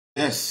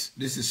Yes,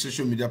 this is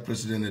social media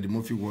president of the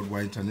Murphy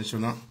Worldwide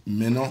International.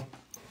 Meno.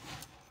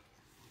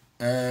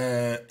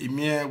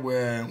 Imie we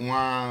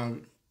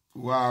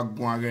wa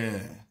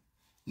gware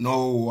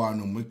no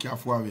one make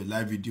careful of a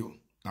live video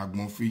na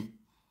Murphy.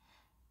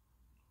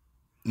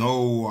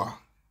 No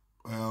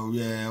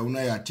yeah,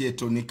 una ya tie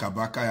Tony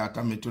Kabaka ya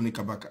tame Tony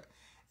Kabaka.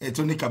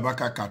 Tony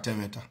Kabaka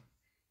katemeta.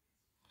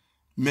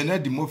 Mene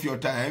di Murphy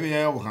ota ebe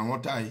ya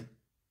ukamotai.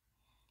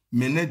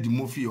 Mene di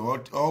Murphy o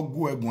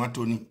gu ebu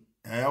Tony.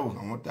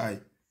 Ukamotai.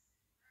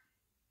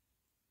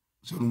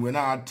 So when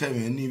I tell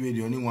me any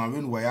video ni one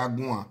when we are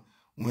going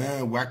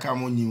when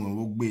welcome on you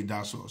will be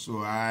that so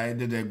I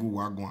did a good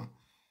wagwan.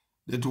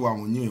 The two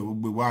one you will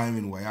be why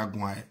when we are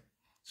going.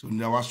 So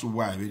there was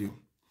why video.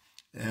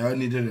 I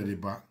needed a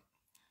back.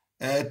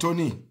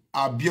 Tony,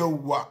 Abio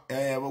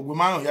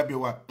woman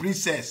yabiwa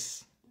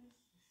princess.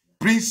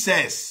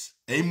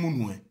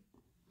 Munwe.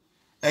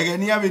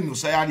 Again, you have in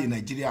Usayadi,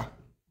 Nigeria.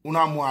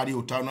 Una muari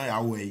utano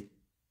ya way.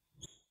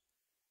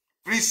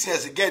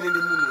 Princess again in the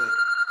moon.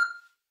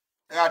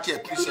 At your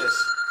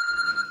princess.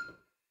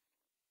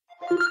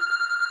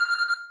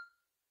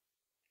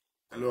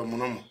 Hello,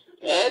 Monomo.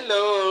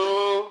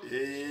 Hello.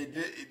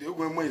 The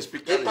woman is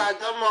speaking. If I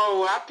don't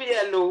know, happy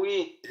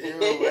Halloween.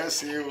 I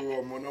see you,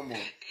 Monomo.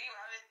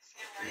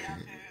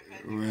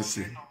 We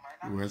see.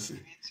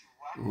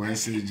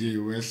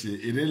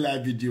 It is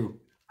live video.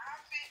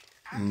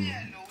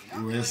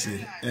 We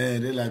see.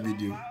 It is live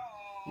video.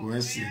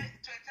 We see.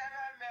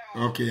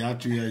 Okay, I have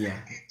to hear ya.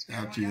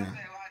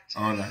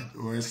 All right,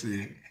 we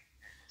see.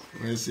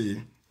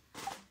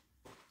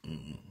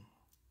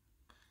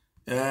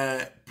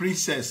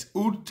 Princess,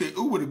 who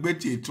would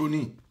be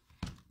Tony?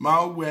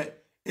 My way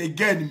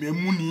again, me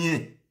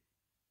money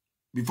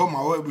before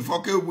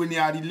when you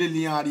are the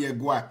lily area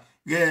gua.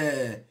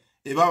 Yeah,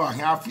 if I were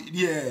half,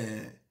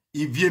 yeah,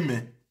 if you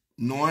me,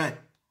 no,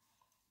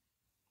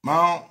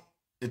 ma,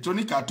 a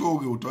Tony Cato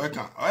to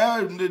Eka.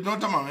 Oh,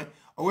 not a moment,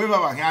 or if I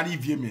were had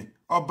if you me,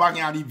 or back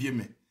out if you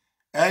me.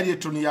 Eddie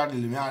Tony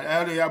Yardley,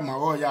 area my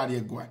own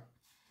yard gua.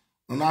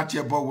 Not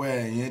your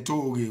boy, ye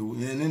told you,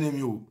 an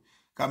enemy.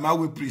 Come out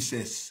with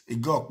princess, a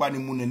girl panny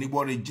moon and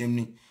anybody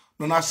Gemini.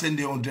 No, not send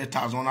the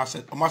 100,000. I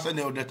said, I must send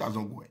the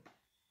 100,000 go away.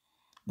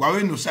 Go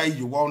no say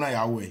you won't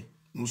away.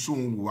 No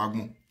soon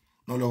wagmo.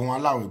 No long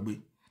allow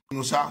it.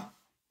 No, sir.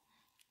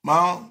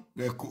 Ma,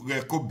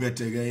 go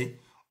better gay.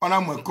 On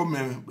I'm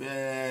come,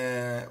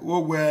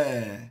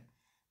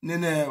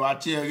 Nene,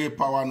 what ye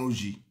power no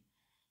G.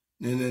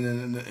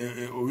 Nene,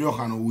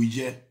 Yohano,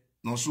 Wije,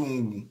 no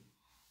soon.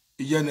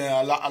 Yene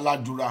ala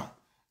dura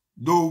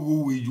do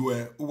wu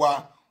ijwe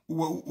wa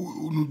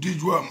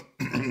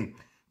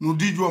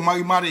nudijwa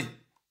mari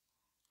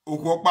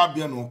okwo pa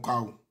bia no ka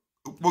o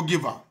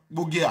pogiva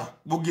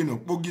bogino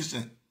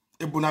pogisen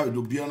ebuna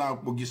do bia na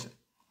pogisen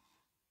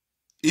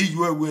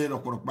ijwe we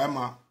rokoro pa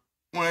ma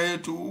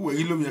won to we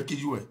ilo bia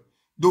kijwe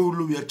do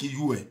lo bia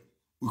kijwe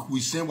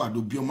we sen wa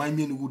do bia ma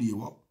mi no wuri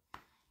ewo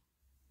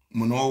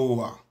mo no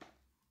wa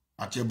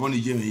ache boni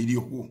je me iri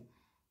okwo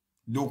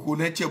do ko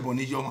na che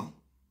boni jo ma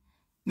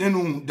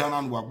nenu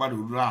danan wagbado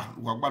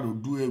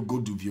do e go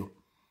duvio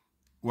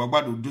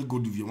wagbado do go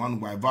duvio wan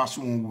wa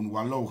vaso won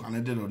wa law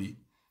hanede lori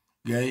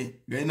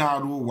gay na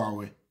ru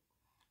wawe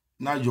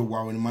na jo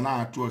wawe ma na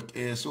atu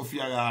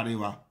Sofia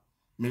arewa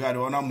me ga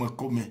do na mo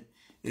kome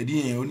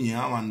edi en oni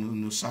ama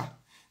no sa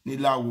ni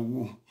la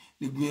wowo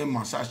ni gbe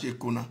massage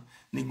kona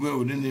ni gbe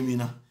ode ne mi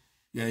na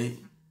gay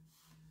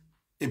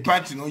e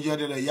party no je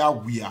de ya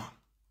wia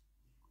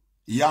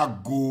ya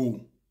go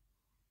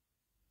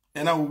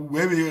ena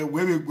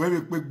wewe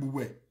pe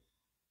gbuwe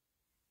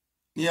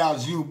ni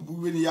azu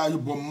we ni ya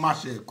yubo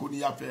mashe ko ni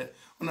ya fe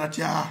ona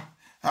ti ha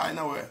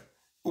na we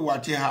o wa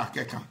ti ha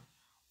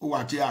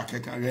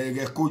keka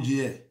ge koji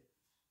e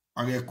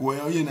age ko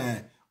oye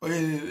na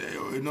oye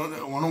no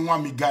won wa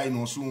mi guy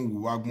no so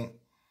wu wagbon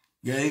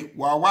ge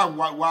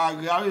wa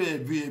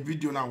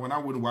video na wona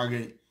wo ni wa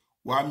ge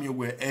wa mi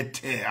we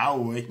ete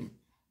awo e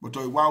but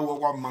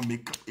wa ma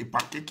make e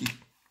pancake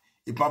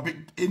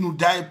enu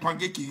dai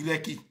pancake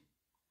reki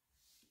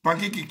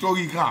pancake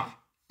tori gan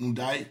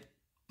ndai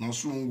no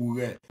sun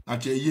wure na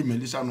che ye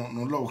melisa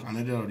no lo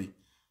Canada ri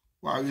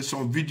wa re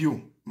some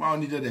video ma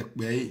oni de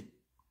pe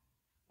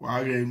wa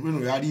re no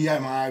ya ri ya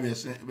ma be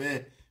se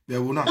be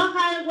wo na no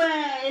ha we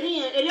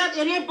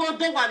eri bo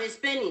do wa be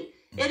Spain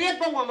eri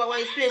bo wa wa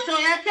Spain so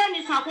ya ke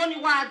ni san ko ni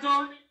wa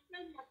do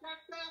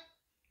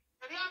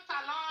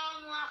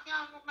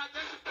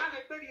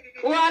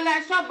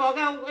wala shop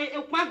ga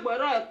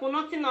pagboro e kun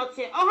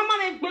nothing o ma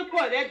me gbe ko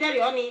re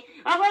dere oni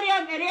agori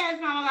eri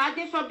na ma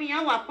ade shop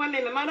yan wa pon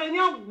me ma lo ni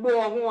ogbo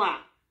ohun a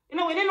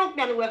ina we no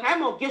pe ni we ka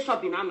mo ge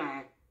shop na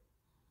ma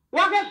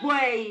wa ge gbo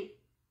e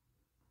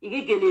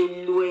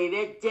igigele lu e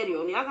re dere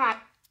oni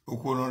aga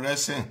okono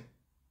resen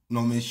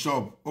no me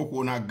shop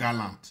okona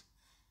gallant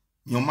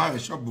your ma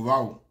shop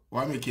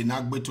wa me ke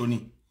na gbe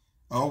toni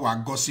o wa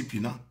gossip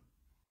na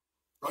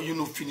or you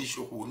no finish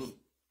your honey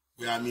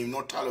we are me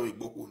not tell we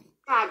gboko ni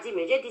di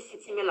meje di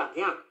city me la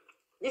bien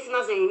this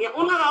na ze yin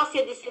ona ra o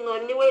se di sino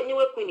ni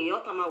we queen yo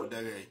tama we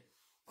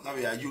Ona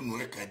we ayu no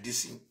e kan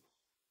disi.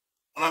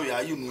 Ona we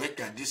ayu no e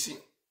kan disi.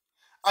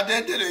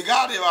 Adente le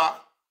gade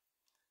wa.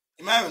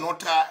 Ima we no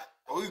ta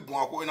o igun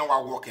akọ na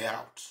wa walk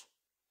out.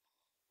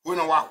 We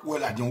no wa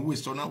well at don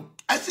waste on.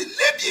 I say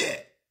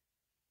lebie.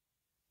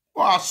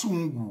 Wa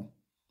sungu.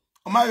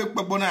 O ma we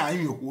pe bona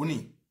ayin yoko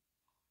ni.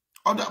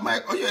 Oda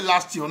my oye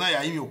last year na ya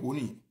ayin yoko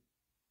ni.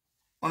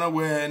 Ona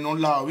we no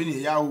la we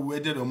ni ya we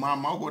de do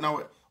mama ko na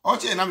we. O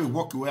che na we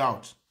walk way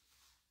out.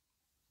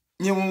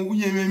 Nyemo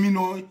yeme mi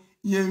no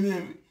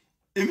yeme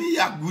emi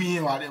ya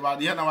guyin wa de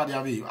na wa de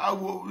ave.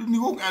 Awo ni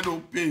go ka do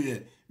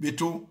pay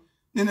beto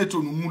nene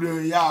to no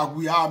mure ya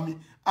agu ya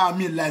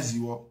mi lazy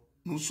wo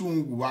no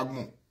sungu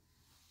wagbon.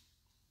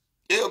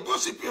 E o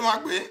gossip ma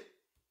gbe.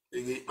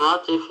 Ege. Ah,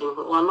 tefi.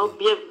 Wa no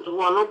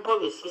bo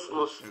be 6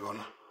 months.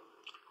 Egona.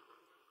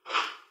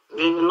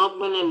 Be no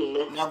gbene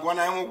nile. Nya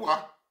gona enwo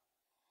wa.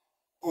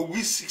 O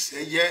wi 6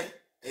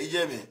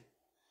 eye me.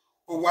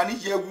 O wa ni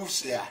je wu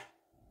se a.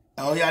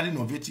 E o ya ni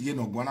no vetige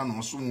no gona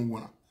no sungu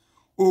wona.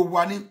 O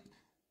wa ni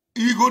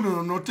igo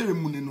no te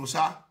mu ni no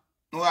sa.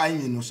 No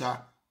ayin no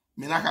sa.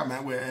 Minaka me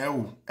we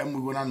ewu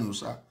emu go na no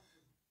sa.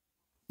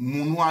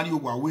 Munu ari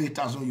ogwa we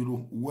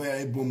 €1,000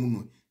 we ebo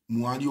munu.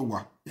 Mu ari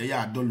ogwa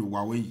ya $1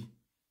 wa we yi.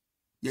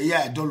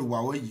 Ya $1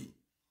 wa we yi.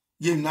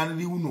 Ye na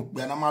ri unu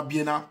pe na ma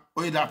bie na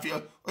o ta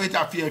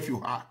fi efi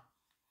ha.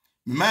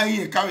 Mi ma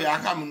yi ka we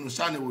aka munu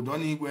sa ne wo do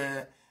ni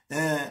gwe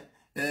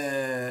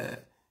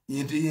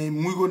yin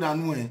mu go na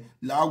nu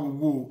la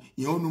wo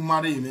yin onu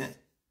mare me.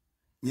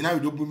 Nyina we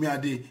do bu mi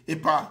ade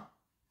epa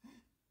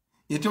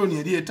yete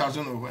oni ri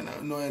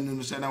 1,000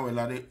 no say na we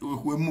lare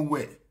we mu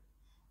we.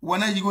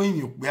 When are you going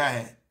you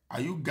gbe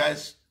are you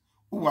guys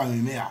who wa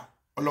me a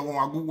ologun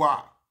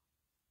agugwa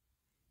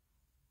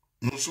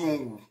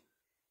nsunwu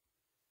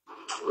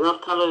No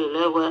talo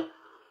lewe.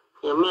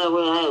 Ya me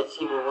we ha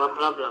ti bo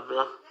bla bla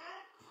bla.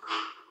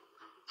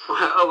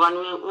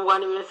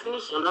 Wani me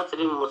finish on that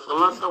 3 months.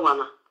 Ama sa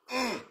wana.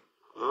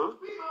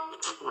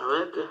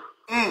 Already.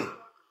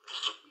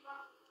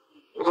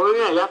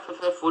 Oya ya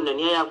fefe phone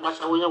ni ya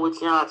gbasa wo yan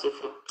wetin ara ti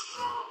fi.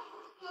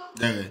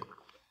 There.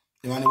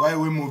 Imani why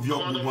we move your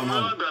good one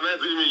now?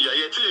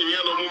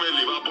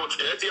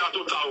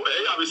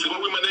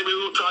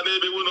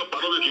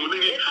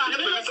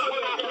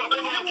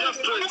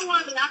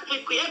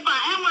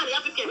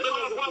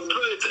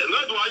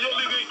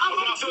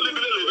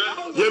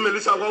 Ye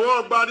Melissa,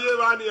 go body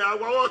rani, I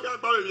walk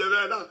out by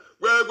the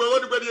where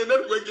what do you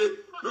network?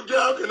 Look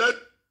how can I?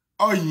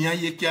 Oh,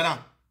 ye kena.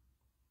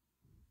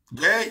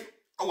 Gay,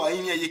 oh,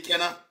 ye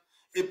kena.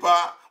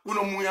 Ipa,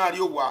 uno muya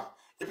riowa.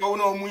 Ipa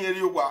uno muya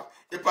riowa.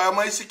 Ipa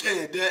mai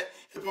sikeye de.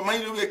 Ipa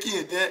mai luwe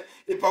kiye de.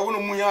 Ipa uno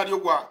muya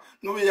riowa.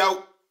 No we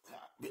ya.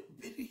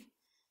 Baby.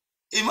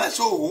 Ima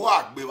so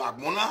wak be wak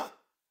mona.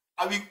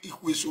 Abi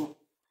ikweso.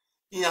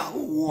 Iya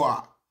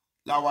huwa.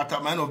 La wata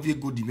man of ye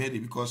good dimede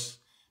because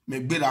me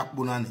gbeda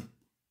akponane.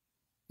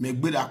 Me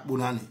gbeda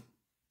akponane.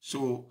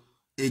 So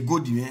e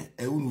good dime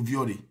e unu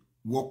viore.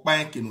 Wok pa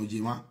enke no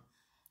jema.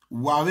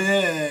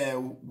 Wawe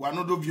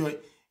wanodo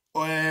vio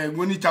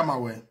ngoni chama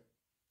we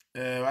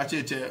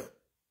wacheche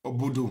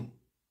obodo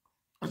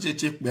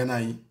wacheche pe na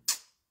yi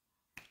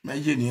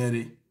meje ni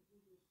ere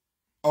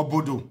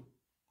obodo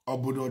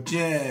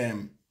tie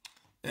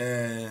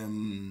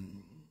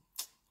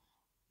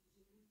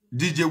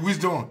DJ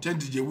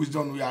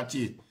Wisdom we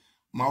atie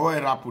ma we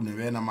rap ne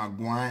we na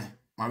magwan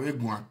ma we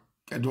gwan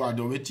kedo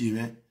ado we tie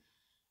we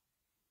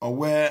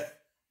owe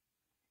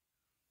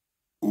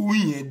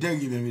uwiye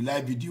degi me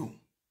live video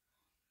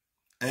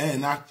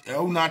na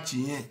una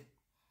tie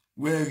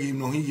we give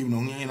no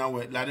hin na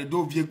we la de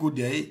do vie go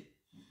dey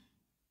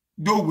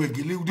do we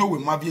gili do we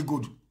ma vie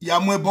good ya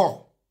mo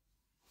ebo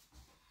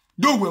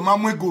do we ma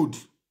mo good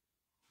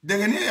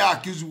de ne ya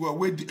accuse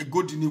we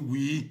good ni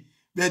we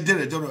be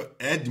dere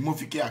di mo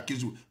fike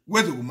accuse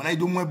we do we na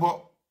do mo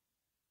ebo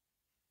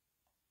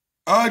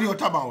ari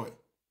otaba we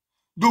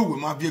do we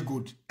ma vie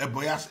good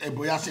ebo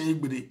ya se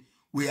igbede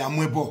we ya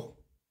mo ebo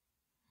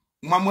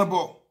ma mo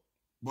ebo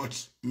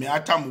but me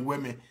atam we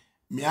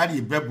me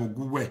ari bebo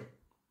guwe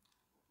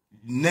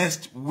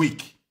next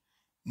week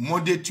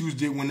Monday,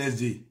 Tuesday,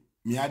 Wednesday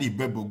me ari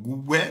bebo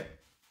guwe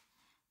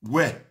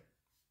we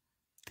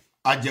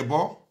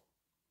ajebo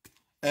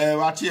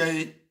wati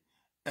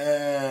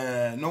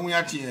no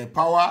yati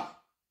power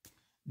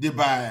de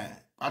ba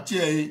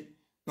ati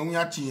no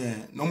yati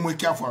no mo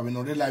kiafo ave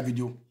no live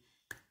video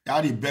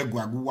ari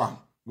bego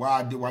aguwa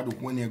wa de wa do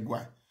ko ne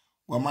gwa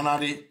wa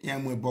manare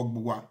yan mo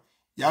bogbuwa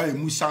ya e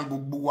musan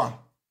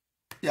gbogbuwa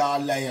ya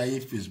la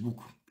ya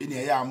Facebook eni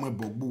ya mo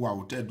bogbu wa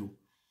otedo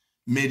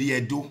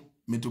meriedo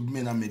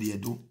metobume na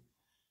meriedo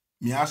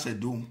mi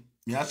asedo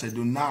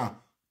na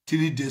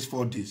 3 days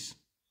 4 days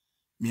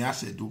mi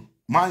asedo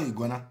man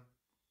igona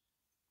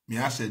mi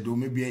asedo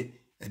maybe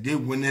a day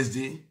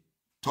Wednesday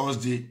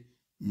Thursday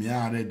mi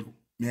aredo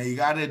mi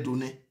igaredo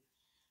ne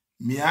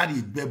mi ari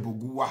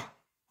bebogu wa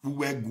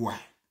fuwe gwa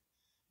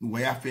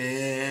nuwa ya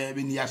fe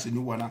bi ni ase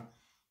nu wana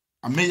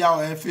ameya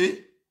o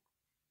efe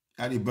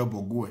ari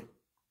bebogu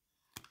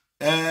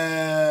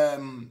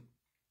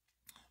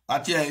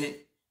ati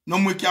no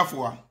more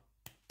careful.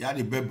 Ya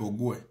the bebo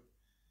go.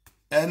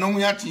 No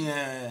we ati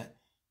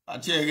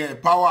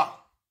power.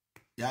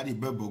 Ya the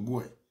bebo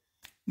go.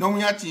 No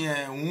we ati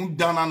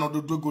dana no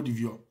do go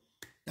divio.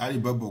 Ya the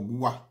bebo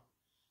go.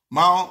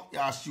 Mao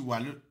ya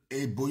siwa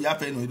e boya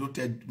fe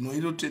no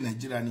irote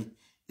Nigeria ni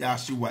ya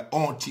siwa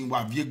on tin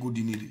wa vie go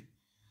dinire.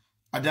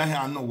 Adan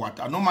he no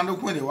water. No man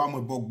ko le wa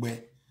mo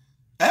bogbe.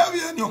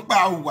 E ni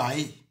pa wa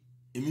yi.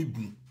 Emi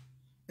bu.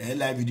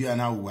 Live video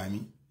na wa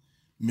mi.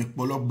 Me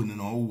polo gbin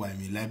na wa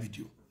mi live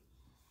video.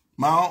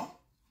 Mao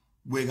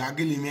we ga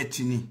gele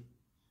metini.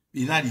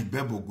 Ina di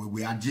bebo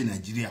we aje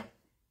Nigeria.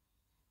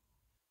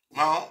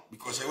 Mao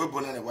because we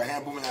born na wa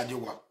he bu me na de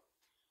wa.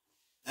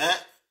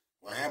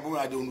 Wa he bu me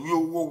na de you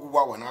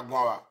wo wa na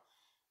gwa wa.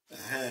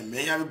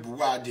 Me ya be bu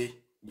wa de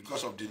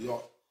because of the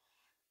law.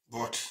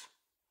 But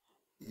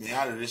me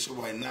had a ratio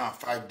by now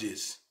 5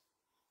 days.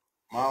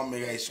 Mao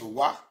me ga so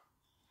wa.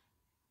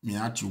 Me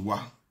had to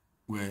wa.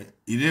 Where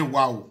ire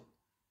wow.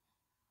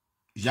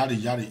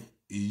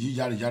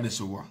 Yari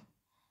so wa.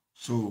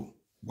 So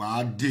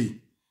wa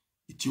de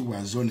iti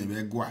wa zone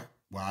be gwa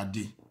wa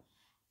de.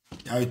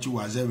 Ya iti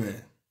wa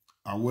zebe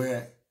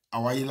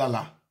awa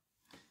ilala.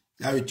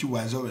 Ya iti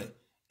wa zobe.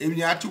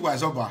 Even ati wa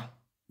zoba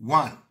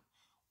 1.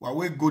 Wa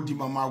we go di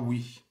mama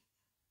we.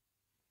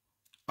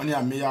 Oni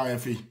a me ya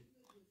efe.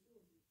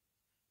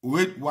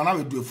 We wana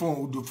we do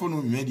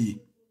phone me di.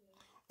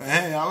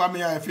 Awa me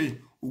ya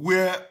efe.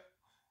 We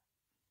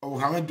o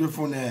ha do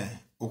phone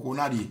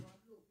okonadi.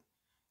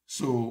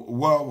 So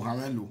wow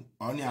hamelo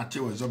oni ate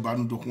we zoba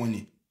no do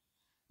kwani.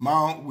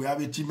 Ma we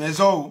have a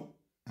timezo.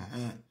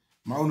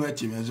 Ma unu e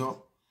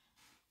timezo.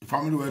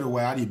 Family we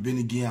we are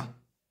benigia.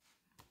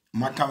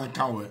 Maka me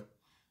kawe.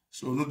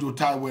 So no do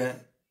tie we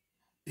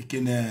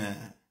ekene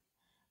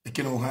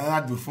o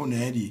ha do phone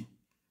edi.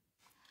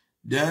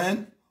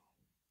 Then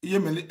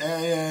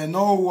ye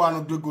no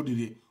one do go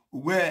dide.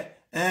 We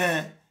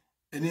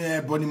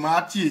eni boni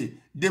mati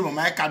de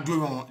mama ka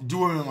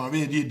do me ma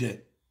be de.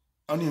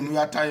 Oni nu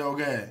ya tayo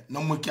ge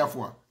no mo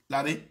kiafo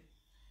lare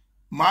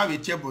ma we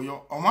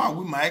cheboyo o ma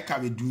wi ma ka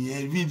be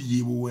duye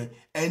video wo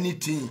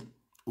anything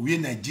we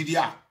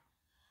Nigeria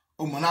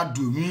o mana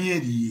do mi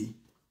eri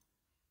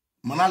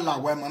mana la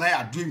wa mana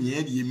ya do mi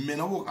eri me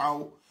no wo ka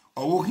o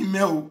wo ki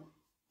me o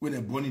we na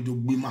boni do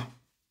gbima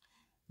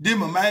de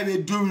mama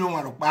be do mi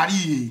won ro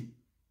pari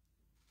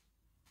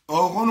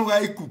o hono ga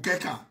iku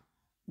keka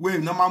we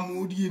na ma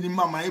mu di ni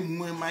mama e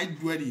mu ma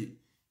do eri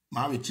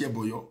ma we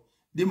cheboyo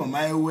de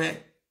mama e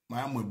we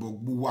my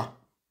bogbuwa.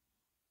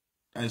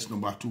 That is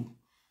number 2.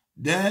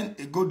 Then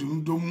a go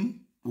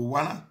dum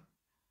wana.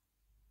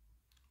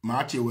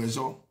 Mache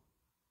wezo.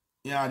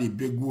 Ya the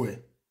big way.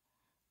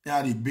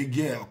 Ya the big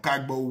year.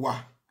 Okagbo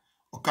wa.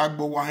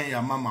 Okagbo wa he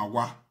ya mama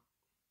wa.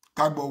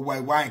 Okagbo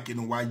wa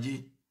nkino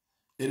waji.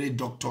 Ere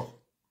doctor.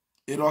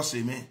 Ero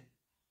seme.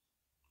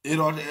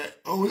 Ero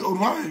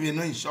oruwa me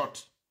no in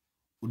short.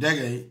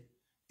 Udege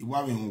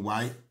iwa me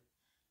why.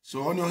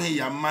 So onyo he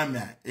ya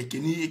mama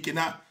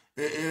ekena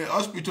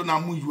hospital na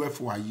mu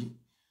UF wayi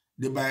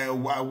de by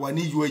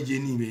wani UJ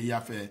ni we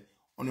ya fe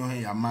ono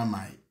he ya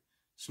mama.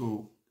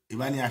 So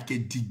evani ake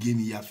dige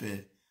ni ya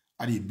fe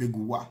ari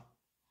beguwa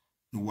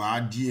no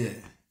wa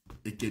die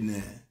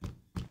ekene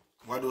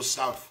wado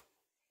south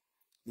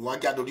no wa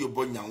gado ri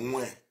obonya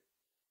nwe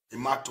e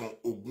maton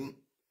ogun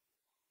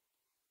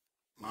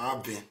ma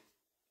be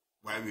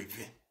wa we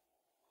ve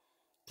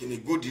kini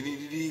godi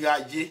ni ri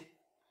gaje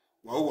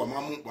wa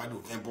mamu wado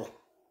vembo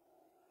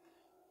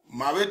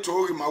ma we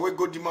tori ma we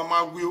go di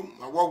mama wi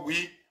ma wo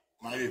wi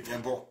ma we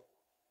vembo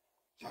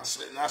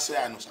na se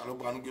anu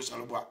salobra nu go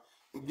salobra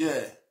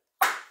nge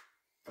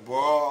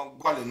ebo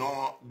gwale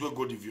no do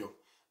go di vio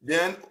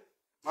then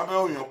ma be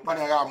oyan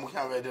pada ra mu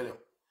kan we dele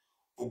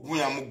ogun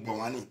ya mu gbon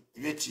wani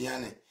iwe ti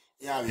yan ne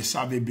ya we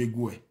sabe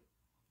begu e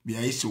bi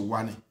ai so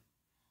wani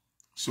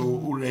so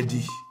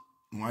already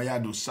mo ya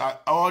do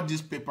all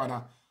this paper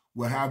na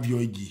we have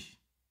your igi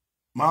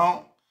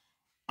ma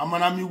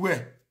amana mi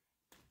we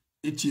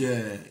iti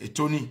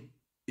etoni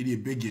ili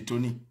big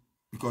etoni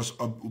because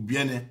of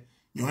ubiene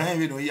you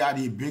have no ya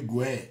the big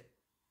way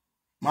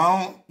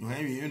ma you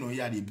have no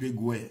ya the big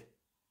way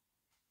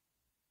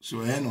so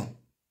no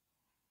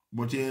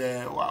but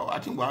I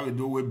think we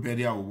do we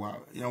bury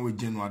our ya we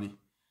January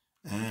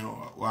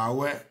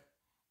wa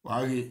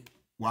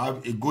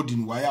a good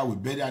in wire we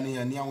bury ani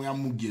we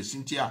amugie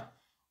Cynthia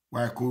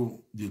wa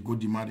ko the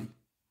good mari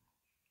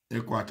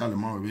e ko atale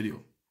ma we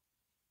video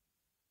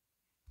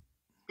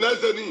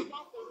Leseni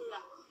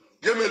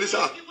Give me this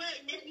up.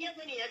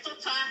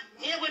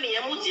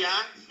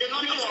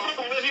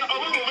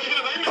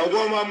 I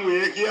want my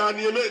way here and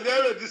you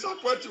never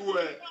disappoint you.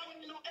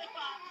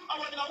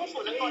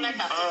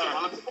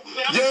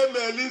 Yeah,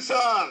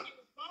 Melissa.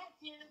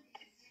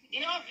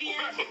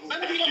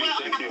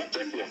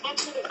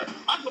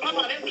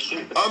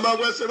 I'm a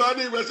Western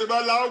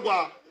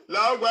Laugua,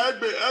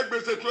 egg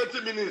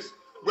 20 minutes.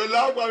 When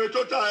Laugua, we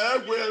total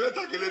egg, we're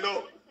attacking it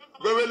all.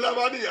 We will love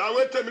money. I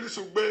wait 10 minutes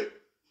to be.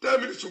 10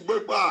 minutes to go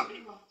back.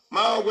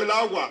 Ma we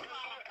lawa.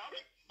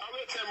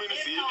 10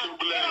 minutes is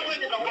problem.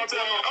 But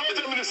I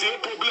 10 minutes is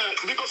problem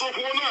because of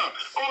one.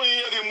 Oh,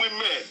 yeah, the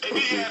women.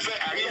 Every year,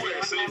 I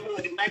anywhere.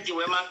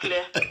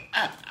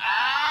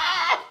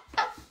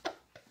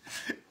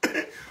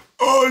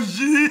 Oh,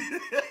 gee.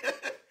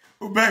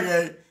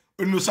 Obey.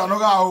 No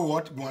sanoga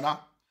what bona.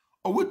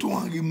 Oh, we to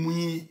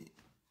hungry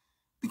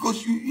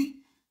because you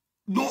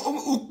don't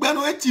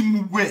ukbano eti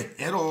mugwe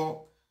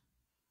ero.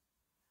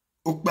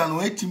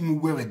 Ukbano eti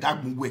mugwe we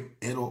dag mugwe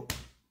ero.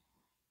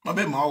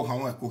 Mabe ma o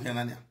hanwa ko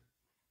kenania.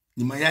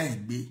 Ni maya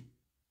egbe.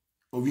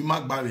 Ovi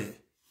magbawe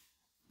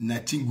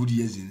 19 good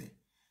years in it.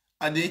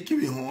 Ade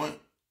kiwe ho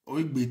o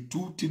egbe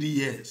 2-3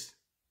 years.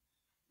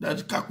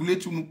 That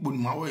calculate mukbo ni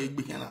ma o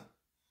egbe kena.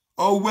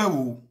 O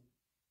wewo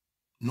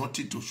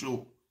nothing to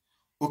show.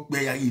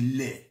 Okbe ya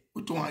ile.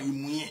 O to han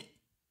imuye.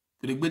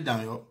 Tegbe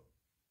dan yo.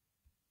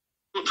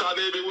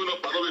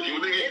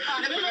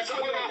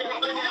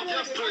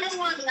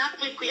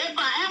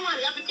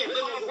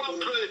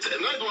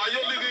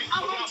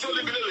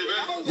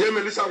 Yeah,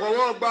 Melissa, I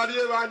body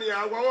around here.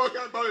 I walk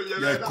out by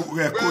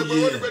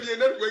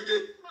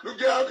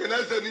look how can I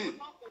say?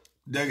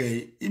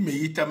 Dere, ime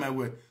yita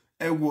mewe.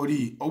 E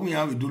worry, o we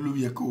have do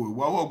luwie ko.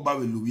 Wa walk ba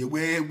we luwie.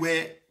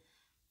 Where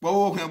wa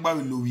walk ba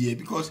we luwie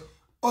because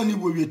only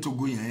we to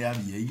go yan ya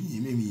bi yi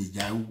me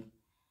jawu.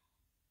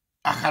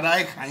 Akara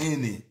e kan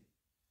ni.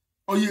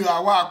 Oyi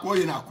awa ko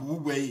yi na ku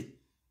gwe.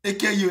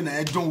 Eke yi na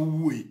e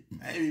don wu e.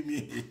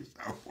 Me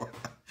sawo.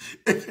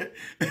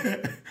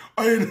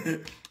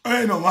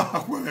 Oyi no ma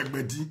ko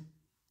egbedi.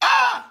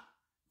 Ah!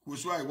 Ko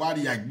so ai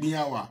wari agbin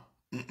awa.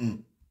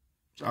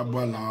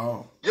 Sabola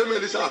o. Yeah,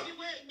 Melissa.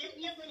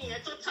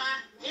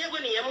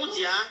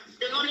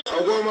 I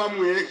want my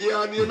money here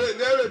and you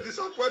never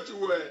disappoint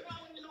you.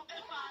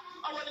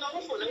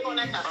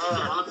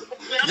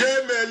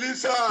 Yeah,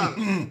 Melissa.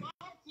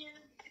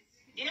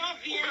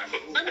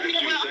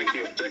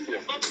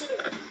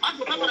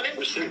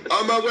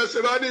 I'm a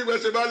Western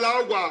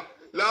Laugua,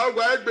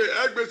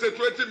 egbe say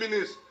 20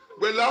 minutes.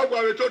 When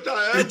Laugua we total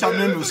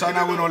Itamenu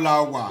sana we no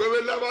Laugua. We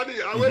will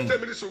lavani. I wait 10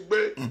 minutes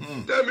ugbe.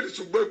 10 minutes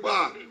ugbe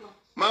pa.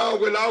 Ma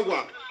we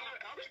Laugua.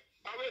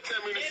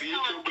 10 minutes is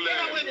problem.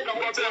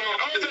 But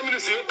 10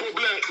 minutes is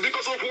problem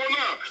because of one.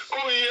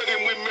 Oh, yeah, the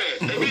women.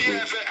 Every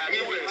year, I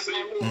anywhere.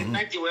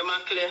 Thank you, we're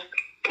clear.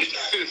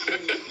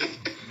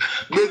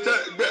 We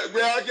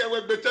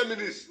 10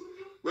 minutes.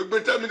 We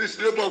 10 minutes.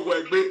 Labor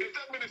work. 10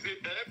 minutes is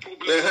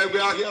problem. We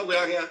are here. We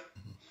are here.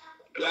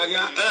 We are here.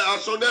 I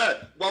saw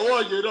that. But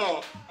what you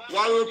know?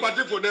 Why we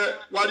party for that?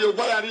 Why you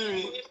buy a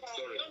ring?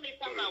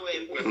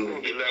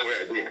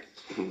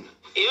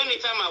 The only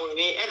time I will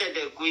be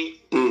edited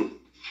the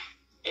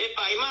if I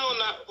know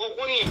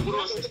only a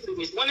gross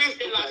is one is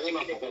the last.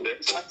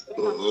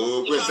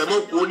 Oh, we're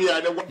some only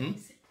other one.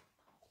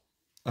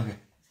 Okay.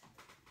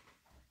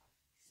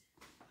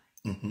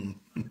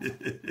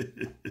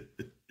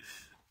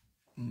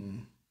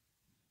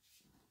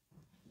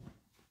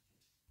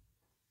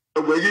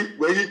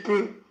 Where you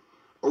could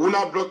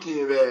not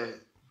blocking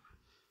the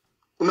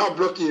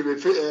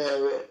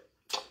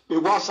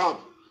WhatsApp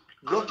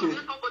blocking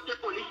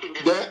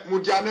the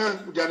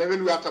Mujana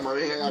when we are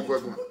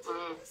coming.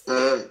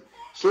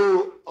 So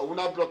I will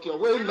not block your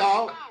way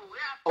now.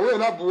 I will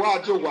not boa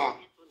jowa.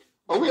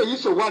 I will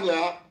use a 1 year.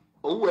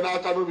 I will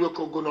not have your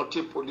go not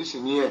take police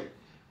in here.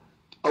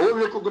 I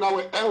will go now.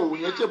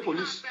 We take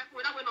police.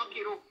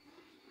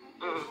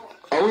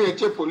 I will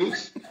take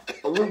police.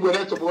 I will go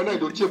out of one. I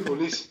don't take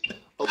police.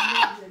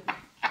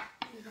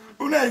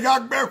 Ule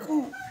yak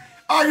beku.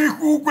 Ari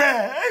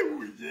kugwe.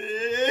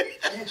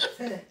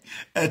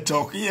 E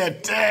toki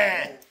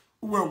ete.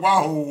 Uwe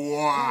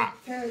waho.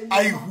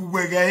 Ai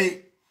kugwe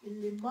gai.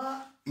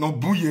 No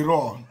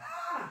buyero.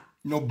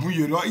 No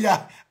buyero.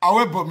 Ya,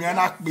 awe bomi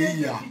anakbe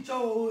ya.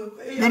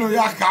 Yono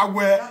ya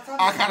kawe.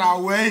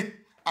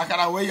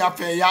 Akarawe ya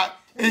fe ya.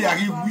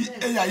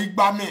 Eya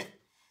igbame.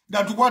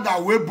 That what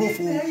that we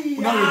bofo.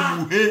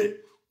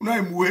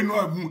 Una muhe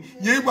no mu.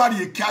 Ye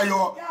gbari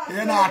ekayo.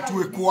 E na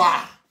atu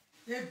ekwa.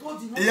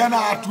 E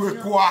na atu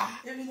ekwa.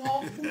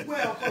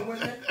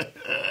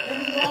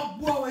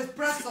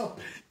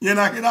 Ye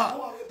na kida.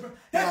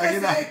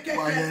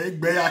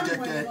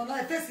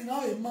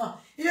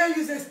 Here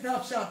use a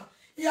snapshot.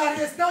 Here are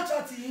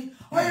Snapchatting.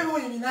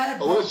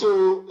 Also,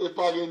 if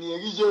I get near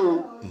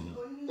you,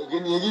 I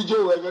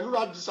can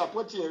not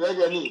disappointing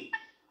regularly.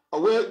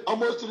 Away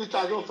almost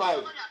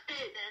 3,500.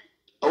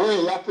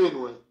 Away, ya pay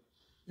no.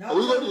 We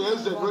got the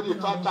answer for the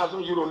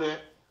 5,000 euro there.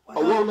 A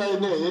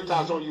woman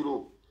 8,000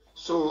 euro.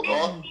 So,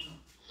 all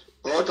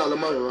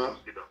Talamara.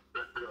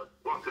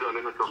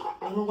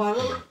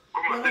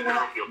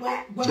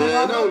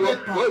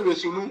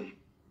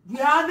 We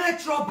are in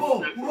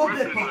trouble.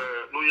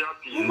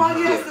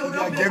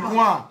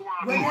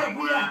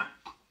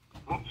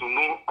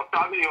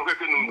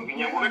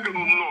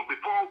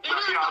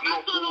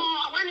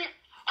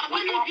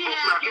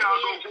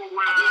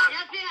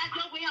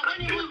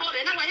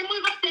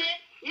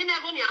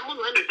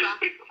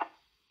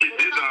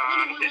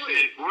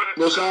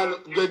 No, sir,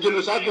 the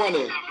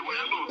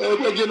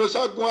Egbeje no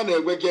sagwan na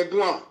egbeje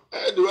gwan.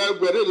 Do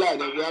egbere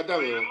line we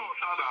adam yo.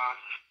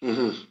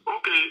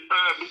 Okay,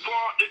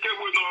 before it came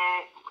with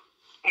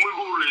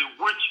Migori,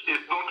 which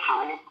is not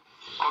true.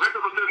 Okay, to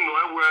say no,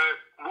 where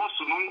was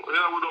no,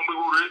 we don't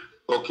Migori.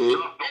 Okay.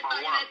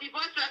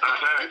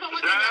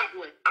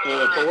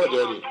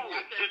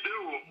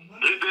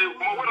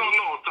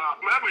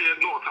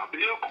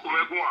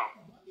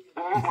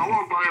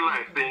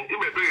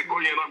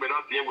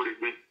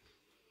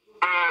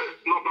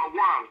 Number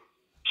one,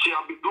 she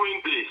have been doing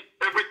this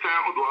every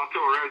time on the after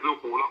rise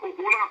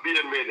Okuna be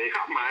a man, they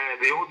have my hand,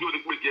 they all do the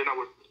quick dinner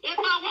with. If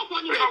I walk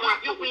on you, the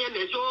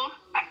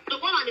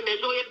one on the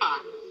measure,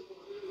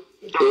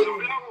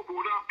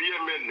 be a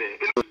man,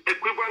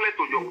 equivalent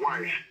to your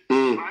wife.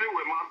 My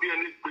woman be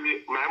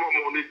my mom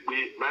on it,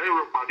 my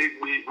everybody,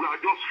 we are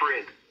just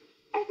friends.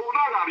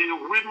 Okuna are the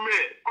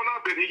women, on a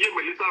very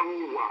Melissa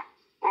who are.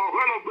 Oh,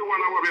 one of the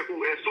 1 hour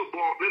who is so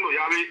poor, then we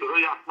are a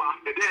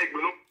day,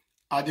 you know.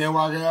 Ade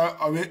wage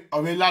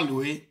owe la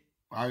loe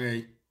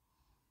wage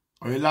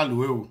owe la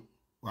loe o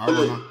wa go na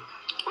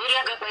we ri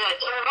agape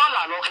e ro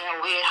la lo ke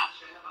we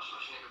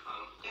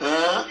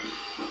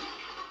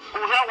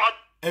o he what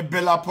e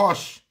bella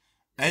posh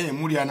eyin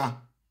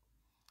muriana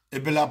e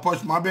bella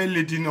posh ma be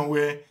lady no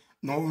we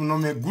no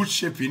me good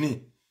shape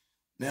ni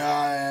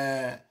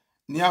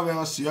ni awe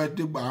o si o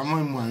de gba mo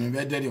mu ami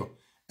be de o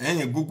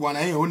eyin gugu na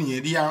eyin oni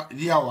ri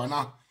awa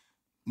na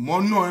mo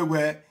no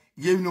ewe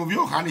ye no vi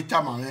o kan ni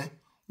tama me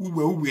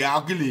we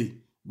agile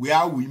we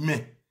are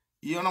women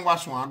you know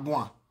what one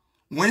agbon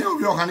when you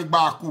kan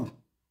gba ku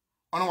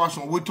ona wa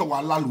so we to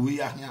wa laluwe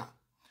ya here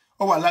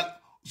o wa la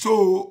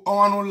so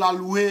onu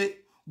laluwe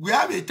we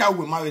have a ta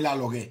we ma we la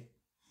loge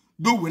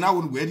do we na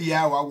we di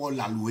ya wa wo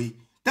laluwe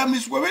that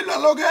means we la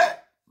loge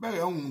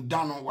be un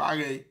dano wa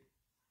re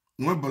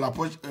we bola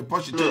post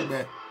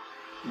be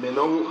me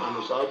no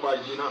anu sa ba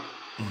jina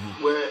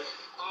we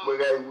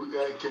ga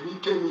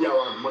kemi ya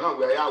wa mo na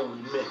we ya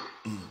women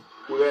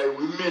we are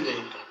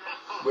women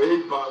we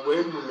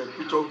move a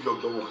picture of your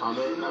dog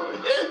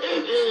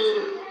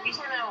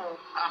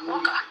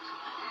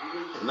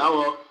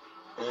now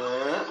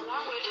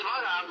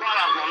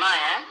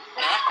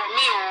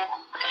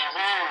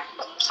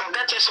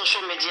forget your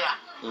social media.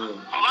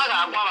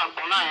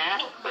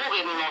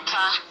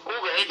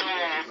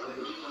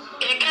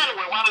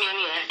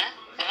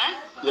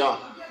 Yeah.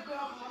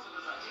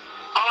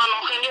 Our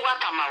looking you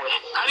what am I?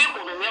 Are you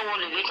going to me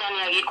only little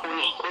near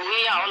Yikuni? We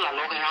are all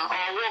alone,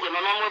 or walking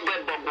on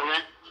bed bubble.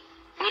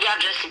 We are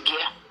dressing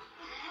gear.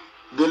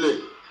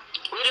 Billy.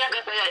 We are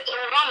getting a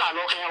roller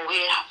looking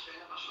away.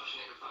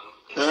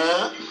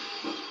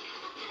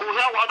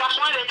 Well, that's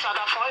why they try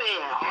to follow you.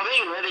 Or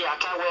you really are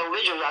well,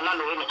 we are not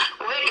doing it.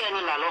 We get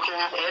in a looking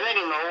at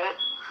any no.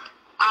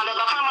 And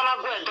the family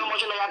go and don't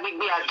much like a big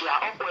idea,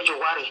 or where you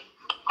worry.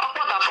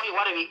 What for you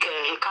worry, we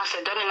can't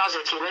say, don't know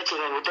that you're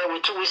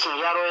with 2 weeks in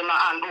Yarrow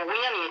and we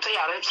need to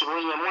arrest you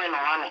when you're more than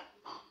one.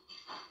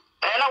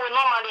 And I will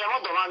normally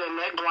have the one in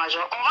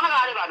Megdwajo. Oh, my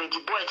God, about the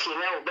boy,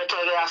 better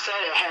I say,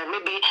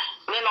 maybe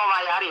they know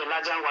my area,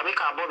 Lajan,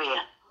 Wabika Bobby.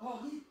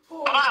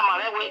 Oh, my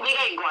God, we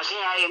go see,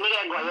 I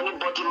nigga go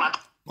anybody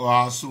matter.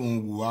 Wa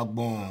sun wa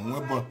gbon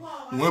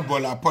we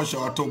bola posh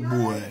auto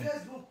gbo e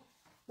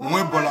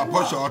we bola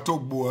posh auto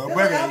gbo e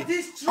we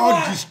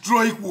all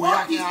destroy ko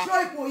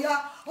ya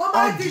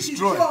all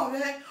destroy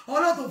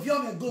all of the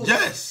young go.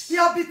 Yes, He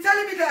have been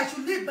telling me that I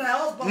should leave my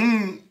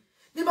husband.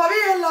 Ni babi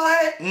ela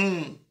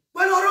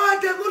when oro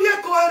de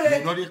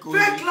muri ko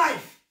fake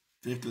life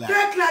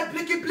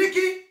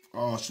blicky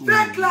oh so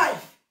fake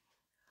life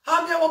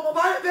am ye wo mo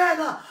ba be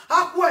na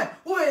akwe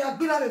o e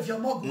agbira be fi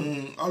omo go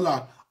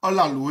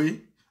Ola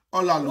Louis.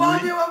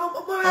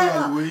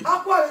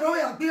 Akwa ero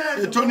ya agbira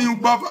re Etoni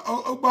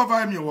ugba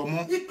va mi wo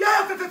mo igbe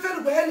afefe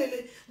lu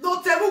elele no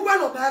te mu gwa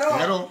no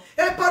maro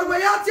e parwe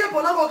ya tie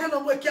bola mo ge no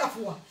mo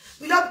kiafua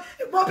ya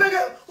mo be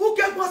u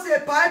ke gbo se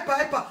pa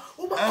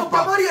o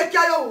pa mari e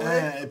kia yo u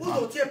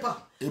do tie pa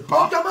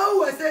o ka ma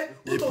u ese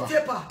u do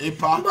tie pa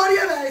u mari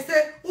e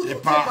ese u do tie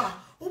pa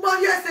u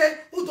mari ese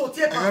u do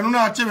tie pa e no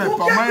na che me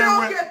pa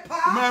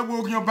ma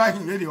wo gyo ba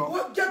hin re o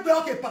gbe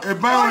o ke pa e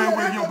ba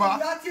wo gyo ba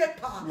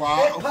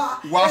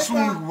wa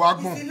sun wa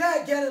gbon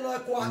ile gere lo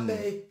ko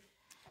ame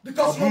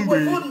because you go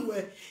funny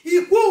way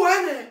iku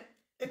we ne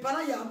e pa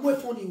na ya mo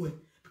funny way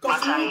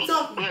because you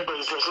talk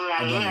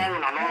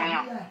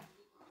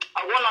I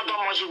want to do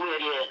much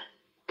with you.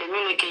 The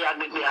music ya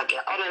big bag.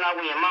 All na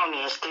we ma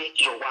me stay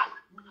jowa.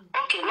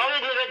 Okay, no we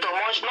do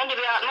much. No we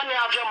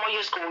have your more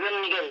school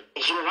when you get.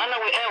 You run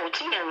away out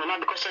in and not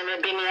because I'm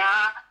been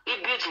here. It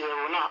beauty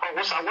na. Oh,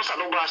 was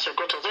no brass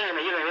go to them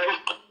you know.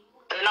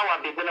 Now I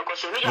be going to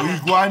cause me. we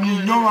go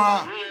ani no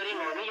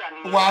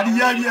wa ri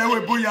ya we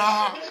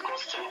boya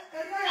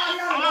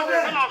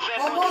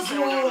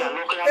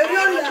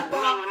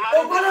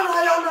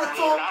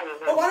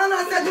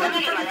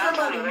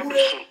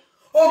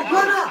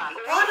Ogbona,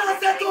 ana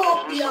seto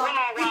opia,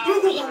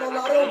 itugu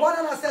kanolaro,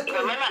 ogbona na seto.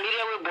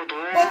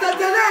 But the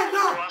delay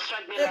now,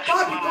 a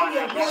part become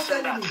your boss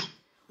enemy.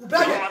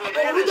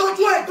 We don't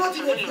do it, go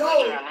to the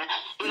floor.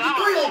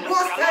 your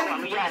boss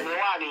telling you.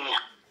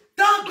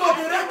 Thank God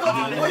the record.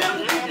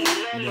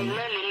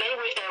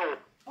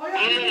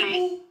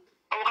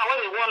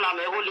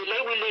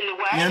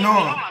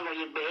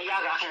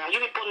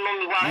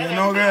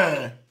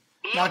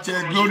 That's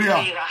a Gloria.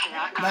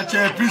 That's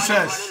a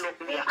princess.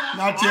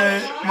 That's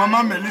a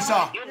Mama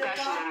Melissa.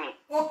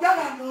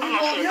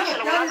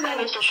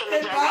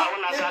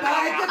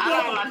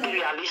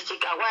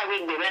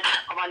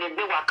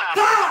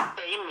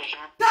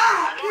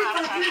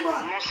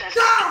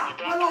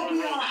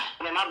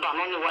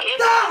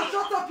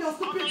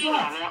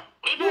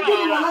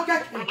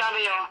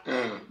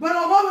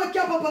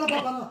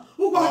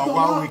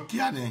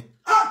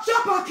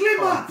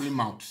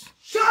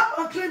 Sharp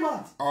and clean.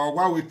 Oh,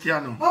 what we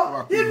can.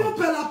 Even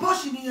Bella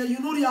Passion here, you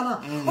know,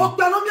 Rihanna. Oh,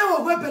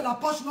 Belomia will Bella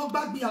Passion, not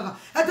back Biaga.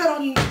 And then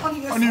on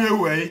your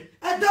way.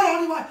 And then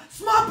on your way.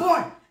 Smart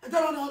boy. And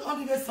then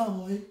on your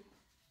son, way.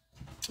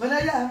 When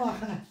I am a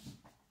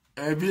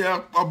beer,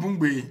 a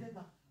boomby.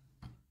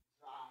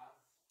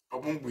 A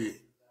boomby.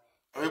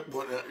 And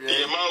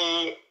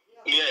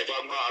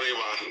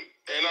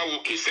I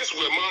will kiss this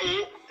with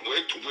Mau,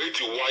 wait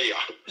to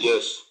wire.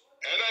 Yes.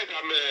 And I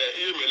come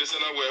here,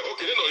 listen,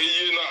 okay, no,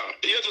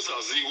 here just a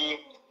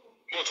zero,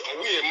 but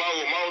we a Mau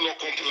not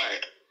comply.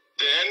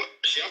 Then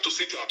she have to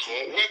sit at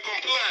home. We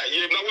comply,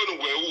 you know,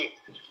 where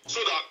so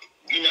that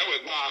you never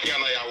buy here.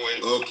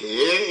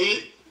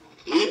 Okay.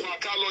 Remember,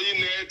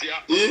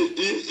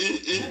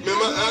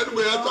 I had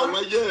where I my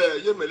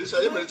yeah,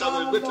 Melissa, Melissa,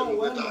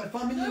 better.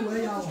 Family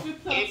way out.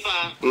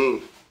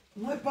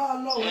 My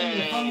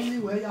family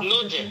way out.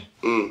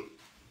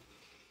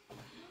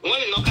 One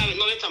no can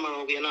no let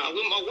among now.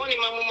 We one in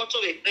my motto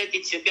with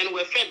credit, you can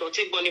wear fed or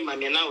take money, my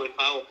now with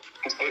power.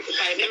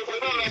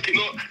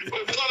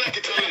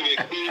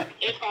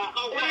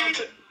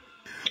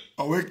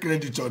 Away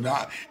credit or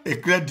that, a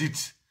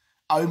credit.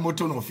 Our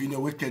motto no fin,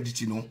 away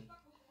credit, you know.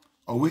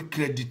 Away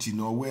credit, you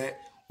know, where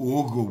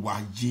Ogo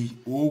Waji,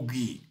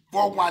 Ogi,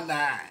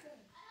 419.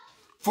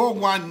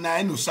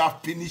 419 no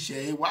soft finish,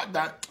 eh? What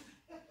that?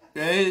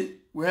 Eh?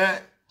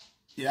 Where?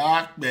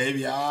 Yeah, baby,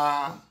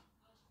 yeah.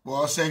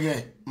 Boss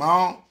again,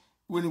 ma,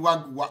 when you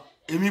walk,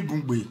 Amy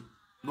Bumby,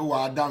 no,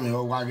 I damn it,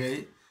 or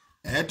waggy,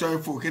 a toy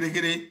for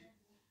kitty,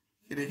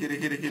 where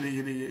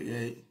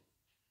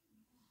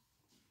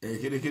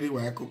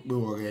I cook the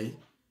waggy.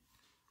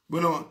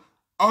 Bueno,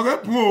 I'll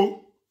get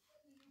poor,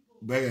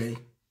 baggy,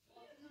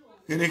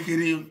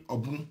 kitty, or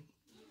boom.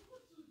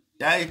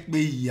 That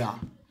be ya.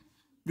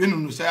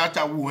 When you say at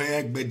a woo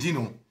egg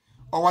bedino,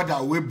 or what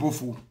I will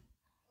bofu,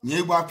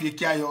 near what you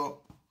carry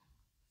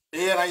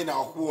air in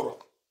our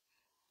quarrel.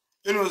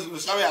 You know,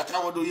 sorry, I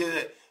traveled to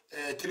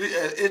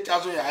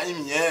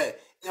 8,000 years.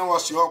 You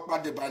was your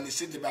body by the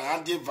city by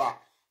Andiva.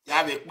 You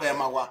have a clear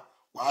mawa,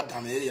 what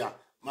damn here.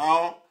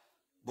 Now,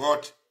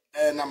 but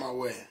I'm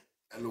aware.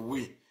 And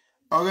we.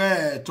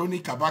 Okay, Tony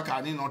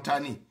Kabaka, ni no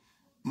tani.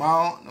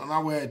 Mao, no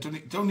aware.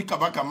 Tony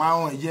Kabaka,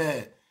 Mao,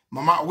 yeah.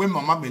 Mama, when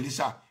Mama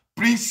Melissa,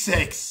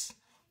 princess.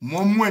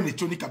 Momu and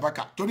Tony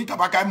Kabaka. Tony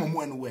Kabaka,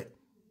 Momu and where.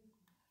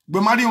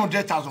 But money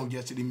 100,000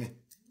 yesterday, me.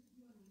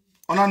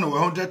 On a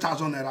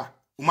 100,000 naira.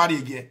 Umari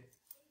again.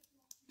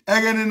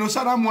 Again, no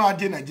Sadamu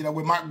ade Nigeria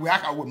we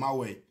aka we my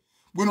way.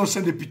 We no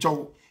send a picture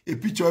we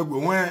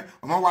when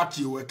ma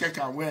wati we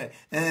keka we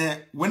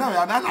when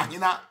I na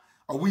hina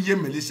or we ye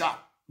Melissa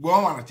go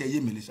on tell ye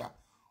Melissa.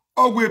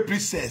 Oh we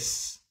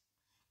princess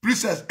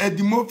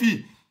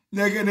Edimofi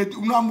negene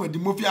unamu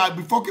Edimofi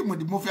before ke mo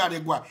Edimofi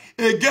adegwa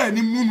again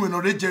ni moon when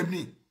ore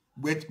Germany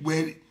we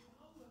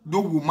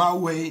do my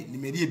way ni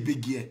me dey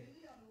big here.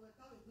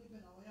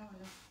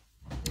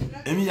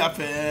 Emi ya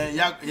fe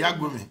ya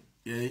gome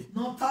ye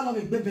no tell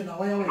me bebe na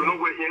waya no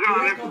we here be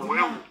record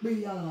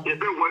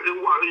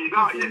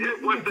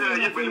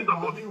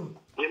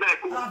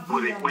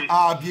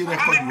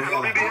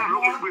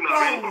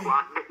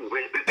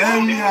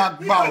emi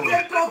agba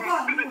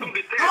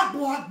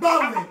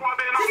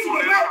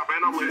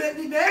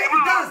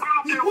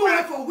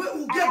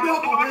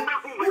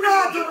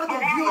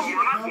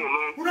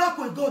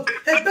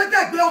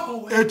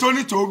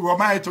etoni to ro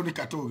ma etoni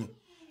katori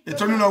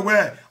etoni no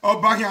we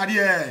oba hin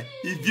ade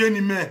ivie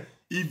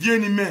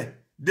ni me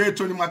de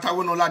toni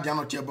matawo no la dia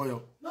no tie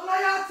boyo no la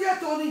ya tie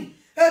toni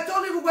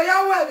etoni bugwa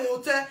ya we le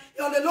ote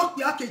e le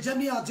lokpi akeje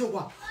mi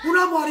adewa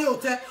una mo re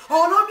ote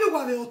ono bi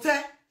gwa le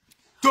ote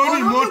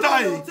toni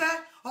motai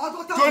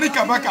toni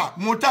kabaka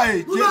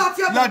motai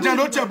la dia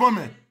no tie bo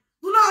me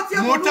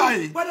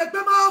motai bade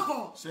gbe ma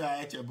ko se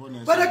aye tie bo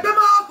na bade gbe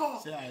ma ko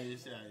se aye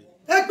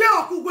egbe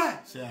okugwe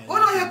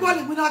ono ye gwa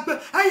le mi na gbe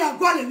eya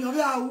gwa le mi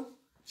ori awu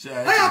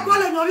eya gwa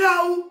le mi ori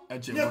awu le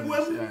ku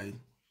emu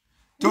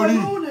Tony,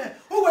 who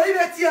were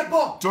even here,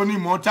 Bob? Tony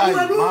Motai,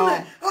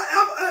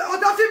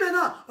 other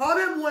female, or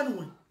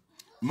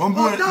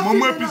Momo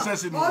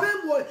princess, a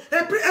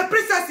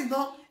princess,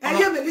 no, and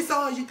here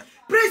Melissa,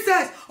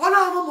 princess, all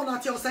our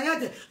monarchy of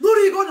Sayade,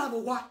 Nuri go number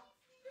one.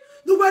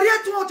 Nous voyons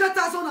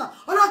 200,000.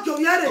 On a qui est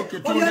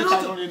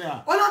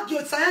on a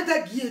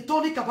qui est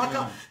Tony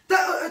Kabaka.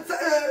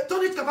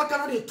 Tony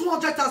Kabaka,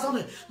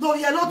 200,000. Non,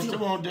 il y a l'autre.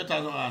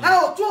 200,000.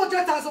 Alors,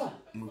 200,000.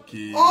 Ok.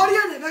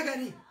 Rien n'est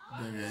gagné.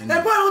 Et puis,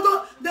 on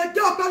a des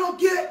gars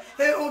qui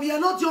on vient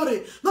non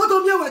tirer. Non,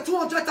 on vient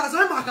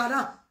 200,000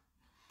 Makana.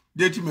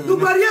 Nous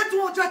voyons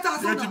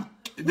 200,000.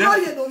 Non,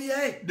 il y a no vie.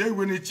 They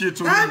win it here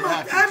to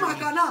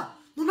Makana.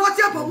 Nous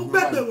n'avons pas mon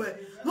bébé.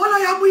 Non,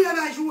 il y a bouillé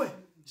à jouer.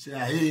 C'est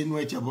à y nous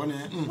est bon.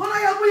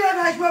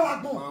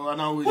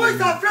 Who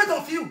is afraid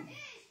of you?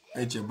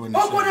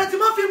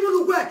 Honnêtement, film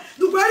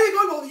nous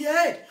voyons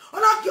hier. On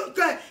a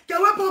que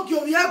ouais pour qui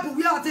vient pour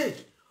regarder.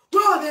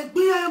 Toi avec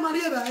bien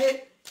marié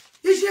baé.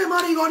 Ici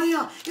marié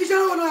gonia. Ici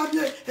on a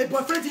bien et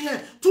boyfriend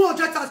hier.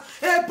 200,000.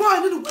 Et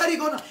boy nous voyons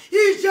gona.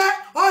 Ici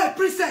oh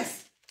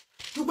princess.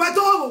 Nous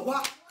voyons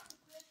quoi?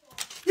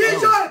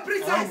 Ici oh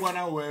princess.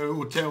 Wana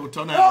hotel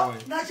utona yawe.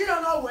 Nigeria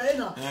na we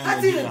na.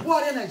 Ati le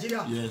boy in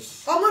Nigeria.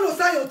 Yes. Omo no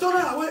say utona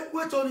yawe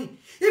we Tony.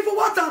 Even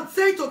what I'm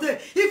saying today,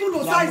 even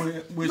Nosa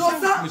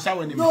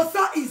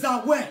is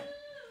aware.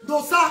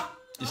 Nosa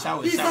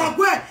is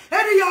aware.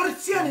 Any yard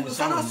seeing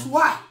Nosa na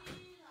swa.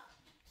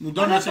 Nous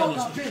donnons ça,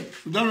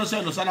 nous donnons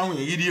ça, nous allons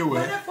y aller. On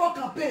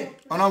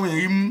a un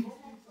rim.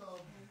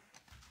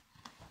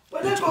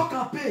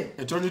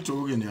 Et Tony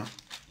Tony.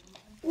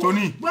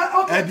 Tony,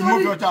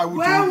 aide-moi quand tu as eu.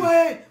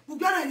 Ouais, vous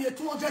gagnez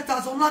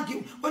 200,000. On a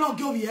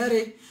give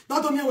here.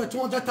 Not only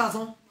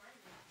 200,000.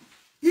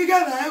 Il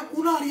gagne,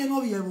 on a rien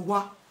au bien,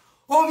 moi.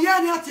 Oh,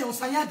 viens, y'a on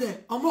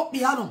s'aide. On moque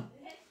piano.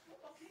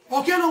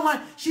 Okay, no one.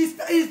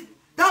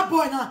 That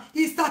boy now.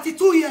 He's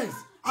 32 years.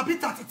 I'll be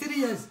 33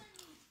 years.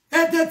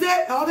 Et Dede,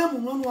 on va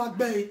mon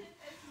agbe.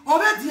 On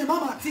va dire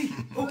maman ti.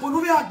 On peut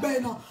nous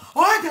agbe non.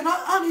 On va dire non,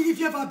 il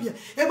vient pas bien.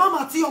 Et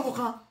maman ti on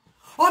va.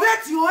 On va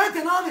dire on va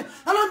dire non.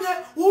 Alors bien,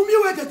 ou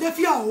mieux est Dede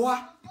fia wa.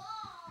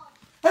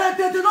 Et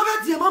Dede on va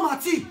dire maman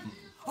ti.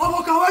 On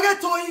va quand on va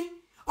toi.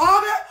 On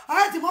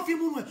va dire mon fils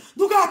mon.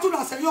 Nous ga tout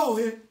la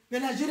sérieux le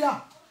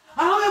Nigeria.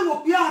 Alors on va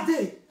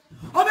regarder.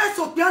 On va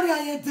s'occuper de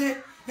rien de.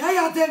 Ya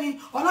ya demi,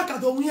 on a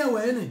cadeau mien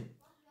ouais ne.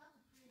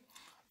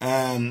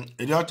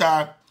 Et d'autres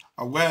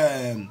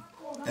ouais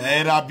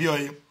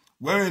Rabioy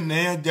where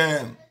ne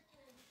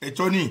de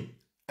Tony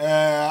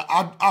I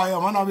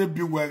wanna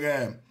be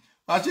where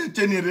I say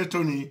Tony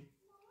Tony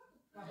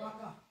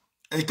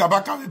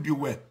Kabaka be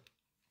where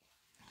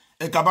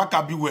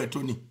Kabaka be where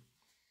Tony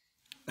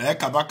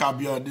Kabaka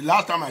be the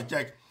last time I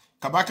checked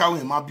Kabaka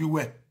we ma be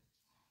where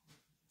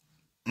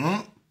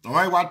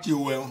why what you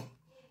well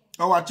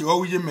or what you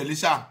always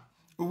Melissa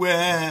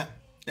where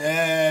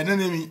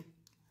enemy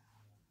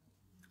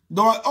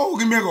don't oh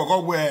give me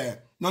go where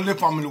not the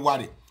family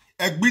worry.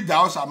 Egbi the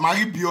house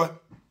marry bio.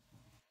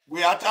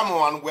 We are time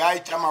one where I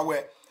time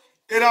away.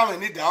 Era we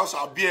need the house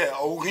beer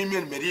or him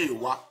and Mary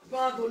wa.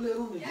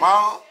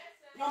 Ma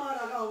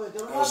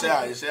say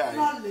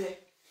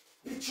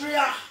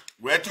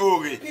where to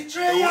we?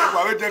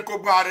 Where te ko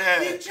bare?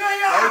 Where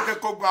te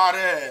ko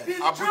bare?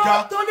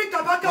 Abuja.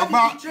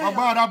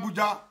 Baba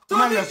Abuja.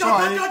 Una le so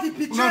ayi.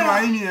 Una no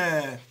ayi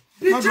eh.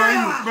 No do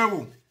ayi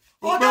pewo.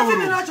 Oh, that's in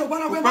the natural.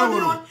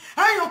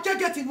 I don't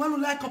get in one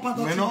like a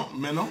pardon.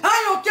 Meno. I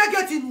don't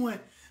get in one.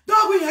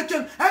 Don't we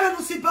can. I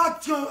don't see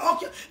back to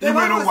okay. They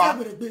were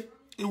over.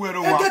 You were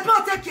over. Get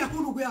not take your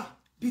who we are.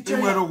 You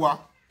were over.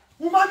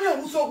 Umania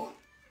was over.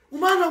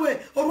 Umanawe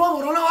or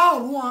one or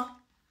one.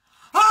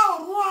 How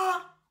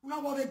one? Una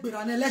what be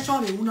an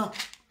election. Una.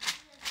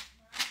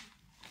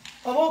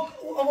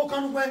 Oh,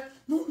 can we?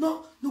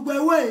 No, go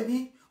away.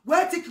 Me.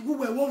 Where take you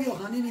were warrior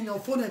honey in your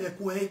phone at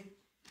the way.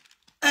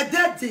 A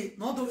dead day,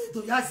 not the way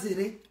to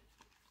Yazere.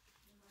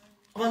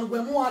 On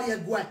where more are you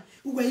going?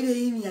 Who were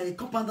in a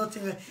compound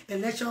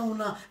election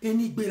on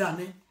any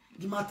berane,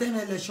 the Martin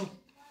election.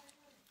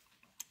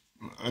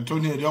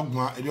 Tony,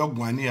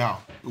 Guania,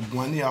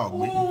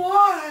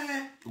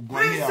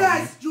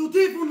 Princess, you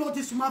didn't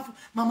notice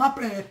Mama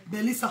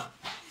Belissa.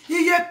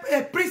 He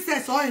a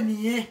princess or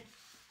any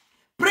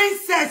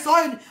princess or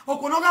any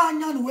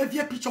Okonoga with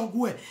your picture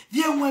gue,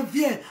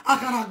 Vie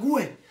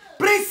Akarague.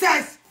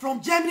 Princess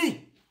from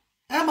Germany.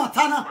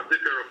 Matana.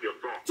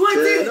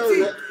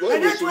 2018.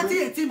 And then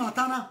 2018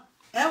 Matana.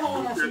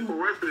 Everyone has seen.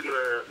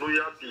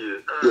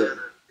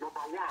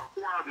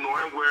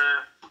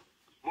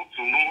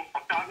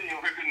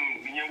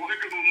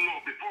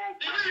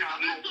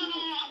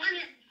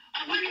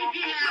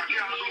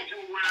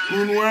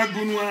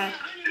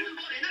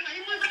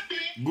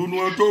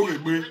 Gunwa to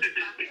gbe.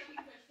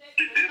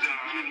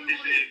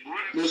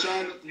 No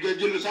san de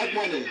genocide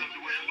money.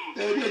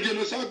 The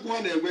genocide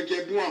money we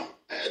get one.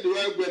 Do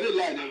I get a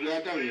line and we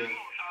are coming?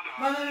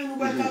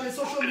 Man,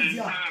 social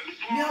media.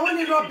 Me, I want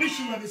to rubbish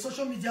on the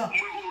social media.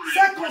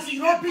 Second,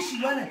 rubbish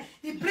when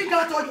he bring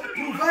out all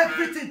prove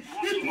everything.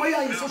 He boy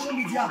in social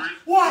media.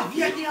 Who are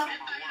Vietnam?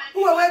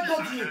 Who are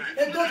God here?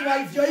 A God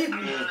like your evil.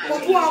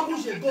 But who are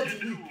pushing God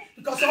to you?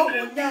 Because all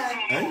one night.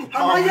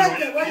 Am I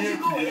yet when you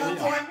go?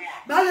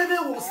 Now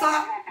was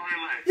that.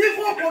 If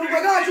you want to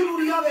go, you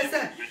will have a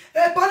say.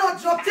 A panel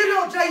drop till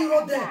your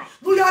jail there.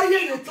 Do you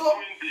hear it?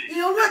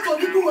 You went on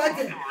the good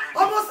wedding.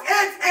 Almost 8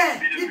 air,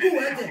 the good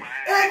wedding.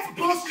 8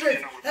 bone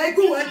straight, a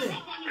good wedding.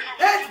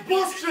 8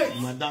 bone straight.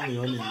 Madame,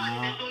 you only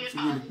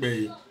will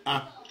pay.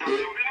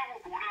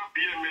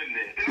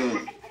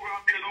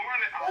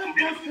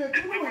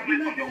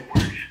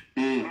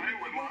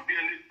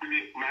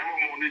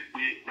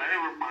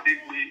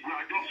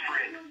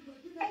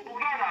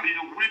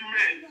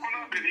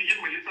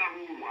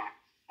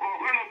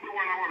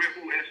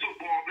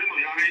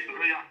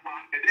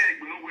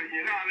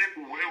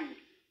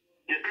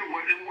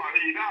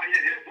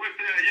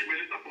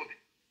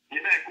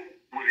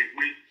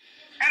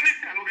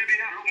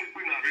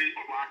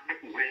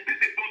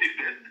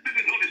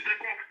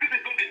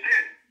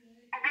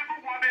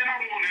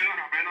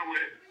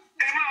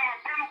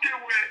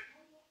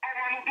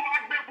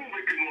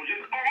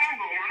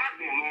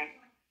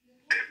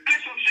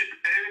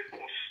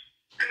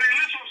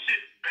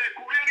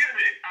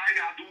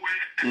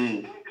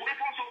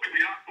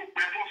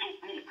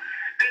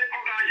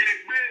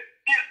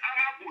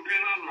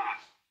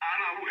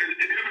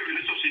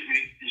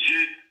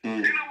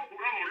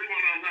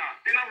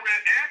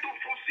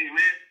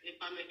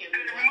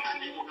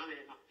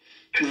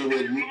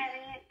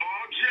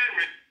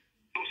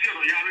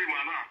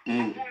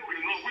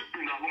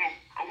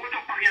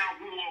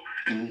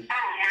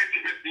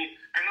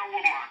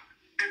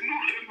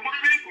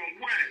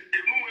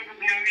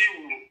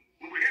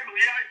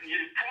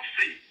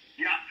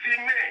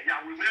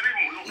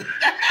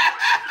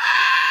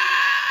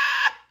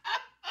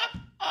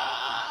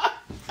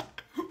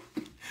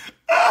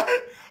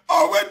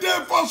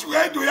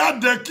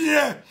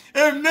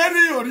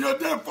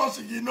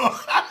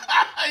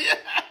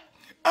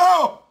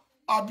 Oh,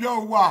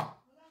 Abio wow.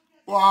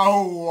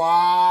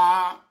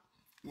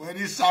 When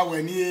this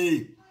when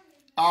he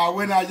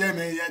when I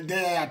am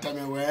there at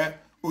me where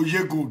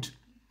oje good.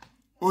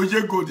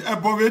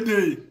 Above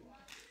day.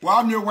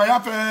 Wa mi wa ya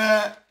fe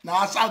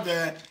na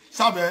sabe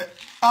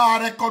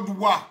record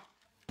wa.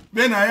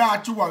 Be na ya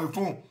atu wa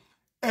phone.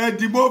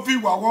 Dibo fi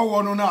wa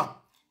wo no na.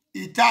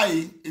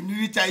 Itai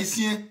eniri tai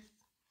sien.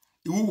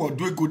 Iwu wo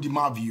do go di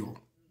ma vio.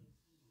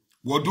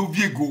 Wo do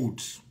vie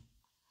gold.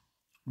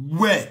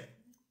 Where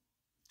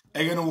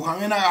again wo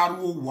kan na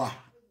aru wa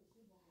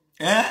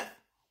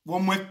wo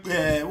mo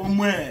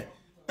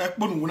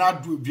ekponu na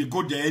do vie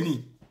gold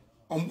ani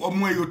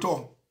omo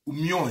eyoto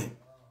umion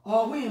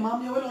we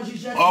mami we no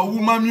jije wu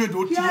mami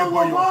do tie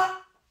boyo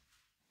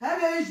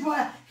ebe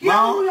isboy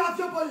here we have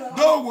your boyo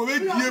do wo we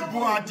die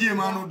bo adie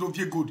ma no do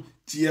vie gold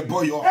tie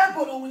boyo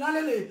ebo no wona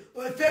lele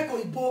fe ko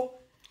ibo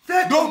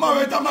do ma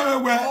we ta ma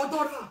we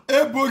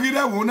ebo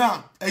gire wo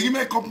na eyi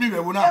me company we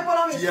wo na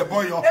tie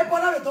boyo ebo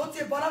na we don't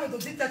tie bona we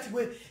don't sit that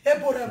way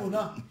ebo re wo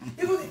na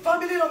even the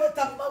family no we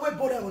ta ma we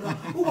ebo re wo na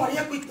who are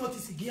here quick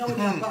notice gi we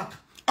back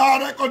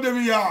record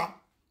me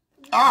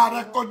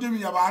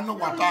ya ba no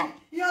wata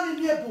ya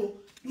ni ebo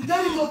you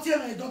tell me to tie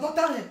me do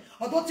tane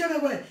o do tie me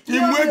we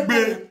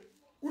imwegbe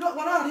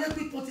wana here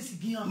quick notice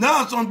gi ya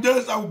now some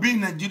days I will be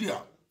in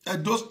Nigeria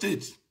at those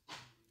states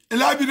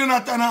ela bi na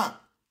tana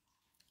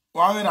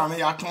wa we na me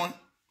ya ton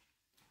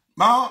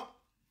ma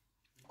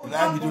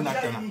ela bi na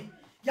tana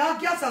ya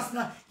gi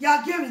asasna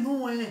ya gi me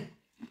no wen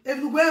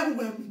enu gwe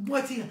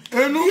mweti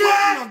enu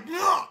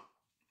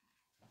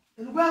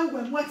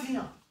gwe mweti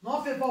ya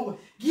no fe bo we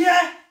gi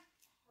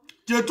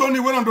tie Tony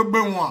we na do gbe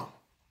won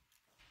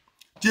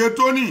tie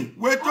Tony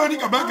we Tony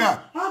kabaga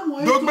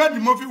do gbe di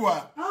mo fi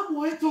wa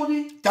amo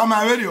Tony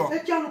tama we rio e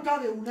kianu ka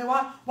be une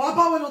wa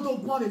ba we no do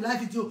gbo be live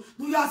video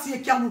nu ya si e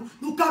kianu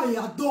nu ka be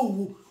ya do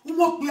wo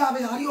umo pe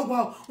ave ari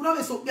ogwa una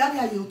be so pe ani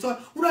aye oto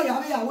una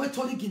ya be ya we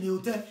Tony gine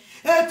ote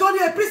Tony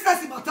e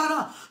princess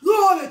matana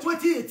no over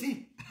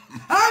 2018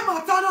 ai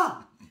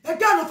matana e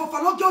kianu for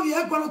falogio vi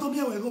e gbo no do mi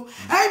ewego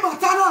ai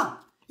matana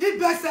it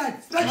best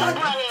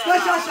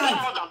special shine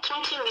more than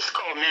 20 missed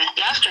call man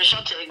ya straight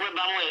shot e gbe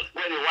ba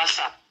when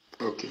WhatsApp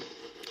Okay.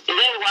 And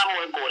then one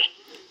more boy.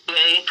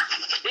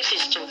 This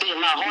is today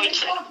now. How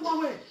it's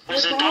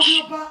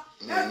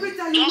every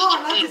time you know I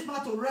like this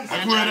man to rest.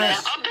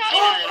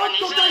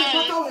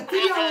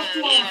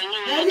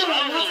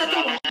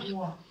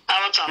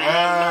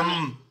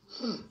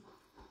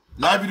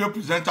 Live video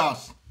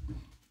presenters.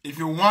 If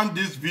you want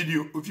this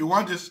video, if you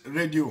want this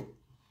radio,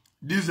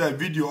 this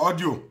video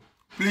audio,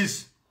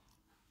 please.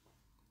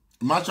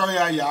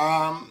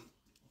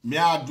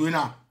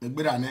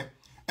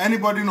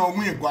 Anybody know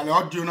me equal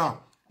audio now?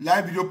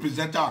 Live video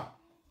presenter.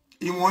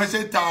 In one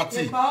say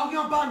 30.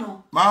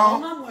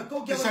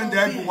 Send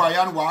them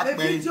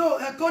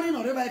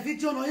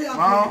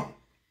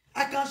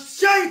I can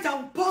share it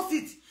and post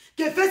it.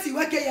 I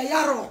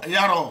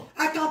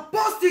can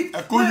post it.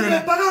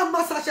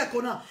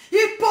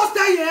 He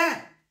posted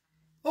here.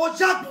 Oh,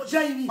 Jack, oh,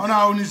 Jamie. Oh,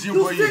 now, you see,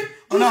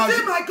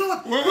 my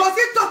God. Was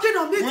he talking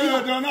on me? We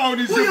are going to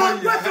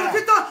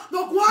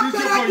no one.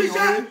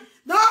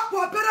 Na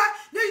kwa pera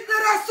ni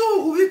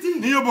nerasu huiti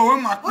ni yobo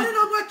we mak bi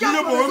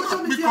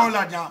ko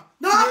la jan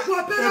na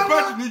kwa pera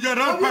repet ni je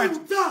repet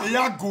e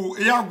ya go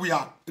e ya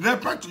wia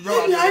repet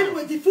yo ya ni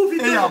we di full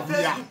video on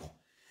Facebook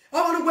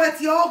I want to wait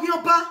your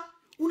ogion pa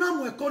Una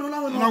mo ekono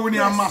la Una we ni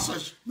a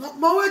massage.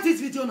 No wait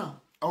this video now.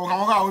 O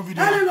ka wa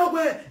video. Ele no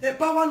we e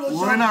power no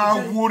show. We na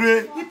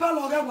wore. Ipa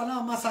lo ge wa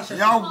na massage.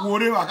 Ya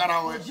wore wa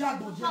kara we.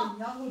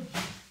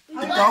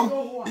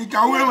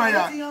 Ikawe ma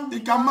ya.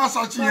 Ika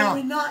massage ya.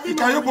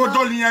 Ika yo bo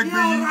doli yan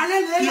gbe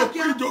yi. Yo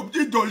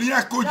doli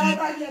yan koji.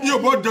 Yo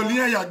bo doli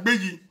yan ya gbe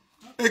yi.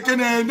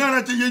 Ekene na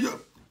ra ti ye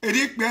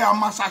eri pe a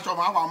massage o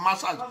ma wa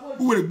massage.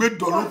 U we gbe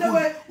dolo ku.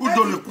 U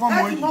dolo kwa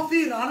mo yi. Mo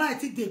fi ra na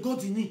ti de go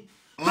di ni.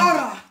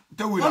 Tora.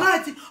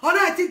 Ona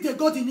ti de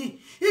go di ni.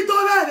 Ito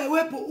be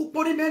we po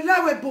upori me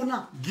lewe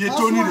bona. Gie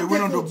Tony le we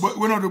no do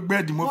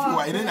gbe di mo fi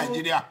wa ire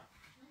Nigeria.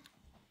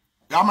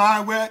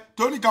 Gama we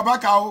Tony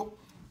Kabaka o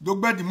do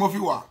gbe di mo fi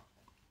wa.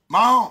 Ma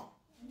on.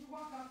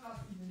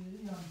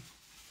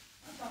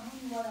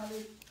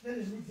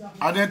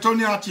 Ade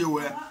Tony ati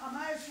we.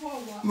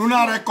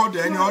 Nuna record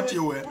eni oti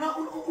we.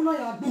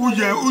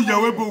 Uje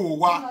we bo wo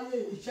wa.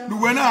 Nu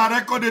we na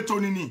record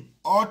Tony ni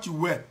oti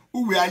we.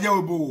 Uwe aye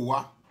we bo wo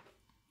wa.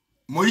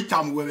 Mo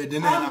itam we de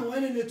na.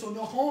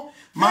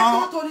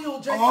 Ma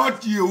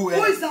oti we.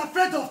 Who is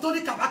afraid of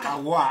Tony Kabaka?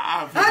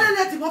 Wa.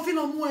 Let him off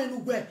no mu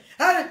enugwe.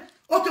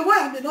 Okay, why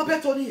am I not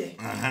bet Tony here?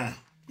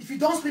 If you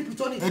don't sleep with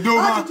Tony,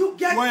 how did you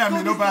get why am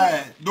I not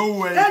buy? Don't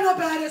way. No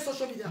buy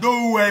social media.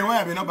 Don't way.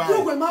 Why am I not buy?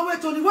 You go my way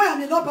Tony. Why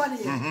am I not buying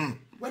here?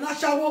 When I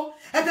shower,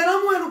 and then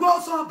I'm going to go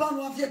so about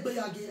no after be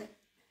again.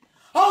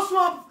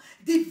 Also,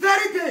 the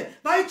very day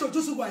by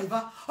introduce wife,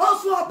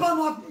 also about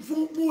no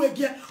mu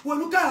again. When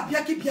look at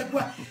Biaki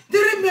Biakwa, the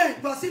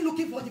remain was still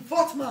looking for the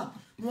fourth man.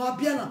 No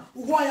abiana,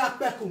 why I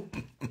peko.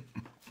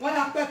 Why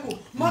I peko?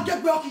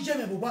 Market block is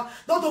Jemmy, don't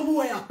know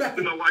why I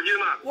peko.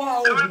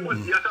 Wow.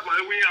 Everybody has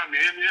my way and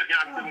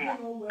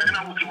and I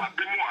would be more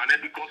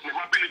because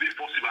my belief is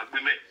possible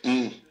with me.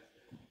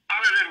 I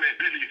really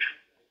believe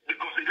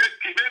because if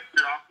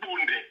they are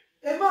wounded.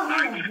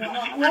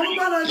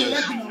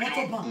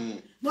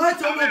 No,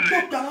 it's all a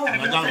book.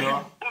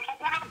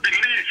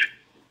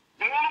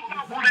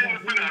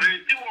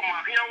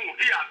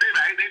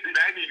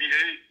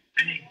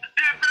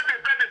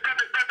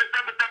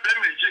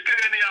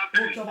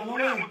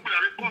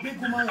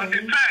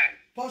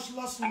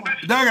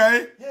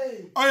 Dagay,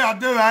 oh ya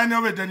de I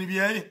know it any be.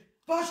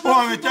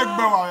 Oh, me take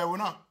bawa we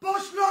na.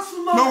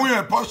 No we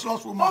post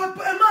loss woman. Oh, e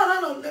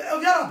man no, o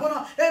yara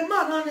bona, e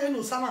man na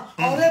no sana.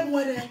 Ore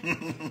muere.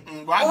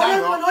 Wa da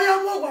yo. No ya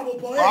mo gwa bo.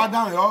 Wa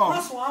da yo. Na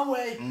so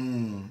anwe.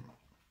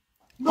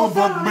 No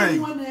bogbe.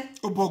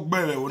 O bogbe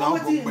we na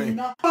bogbe.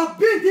 But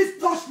build this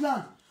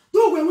Dutchland.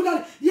 Do we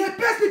without ye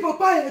best people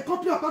buy a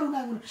copy of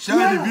Paruna.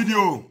 Share the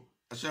video.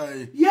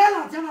 Share.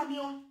 Yela jana mi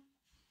o.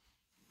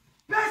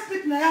 Best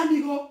people na ya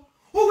mi go.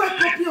 Who will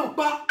copy of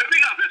pa?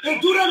 E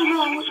dura no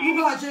no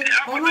aje.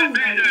 Ona no.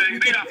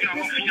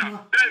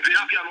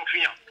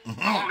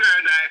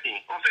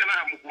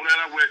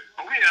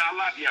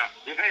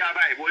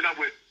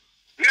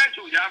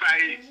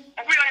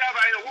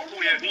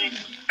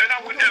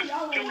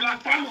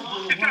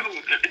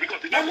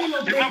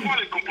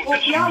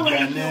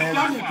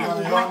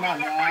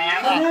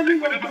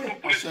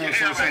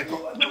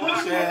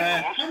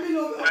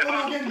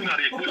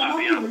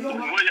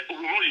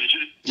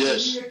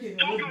 Yes.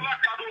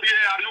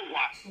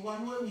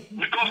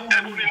 Because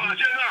every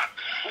imagine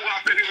who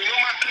are very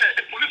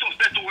police of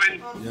state to win.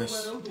 Yes.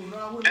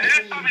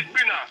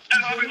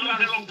 And I will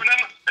let a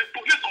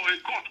police or a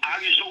court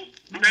and show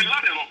the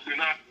ladder of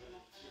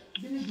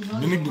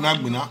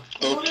Bina.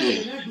 Okay.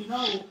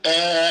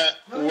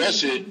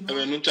 What's it?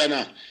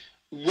 Nutana.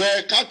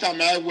 Where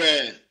Katama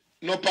where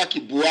no paki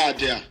bua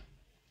there.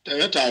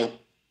 Tell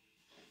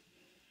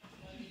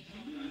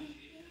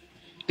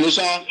no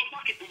sir.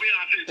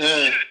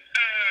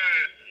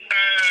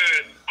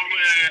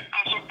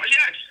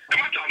 Yes, that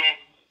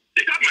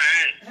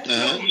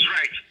was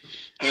right.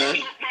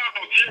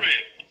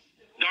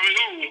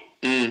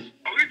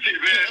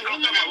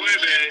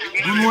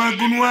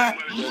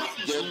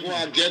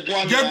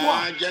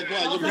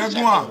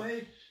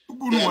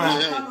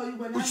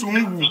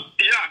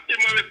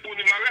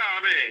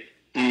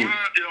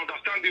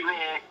 Understand the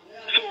wrong.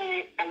 So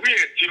we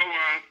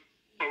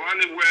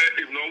where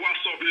if no one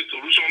solve the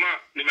solution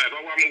ni ma ba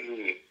wa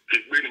mu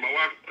kekpe ni ma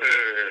wa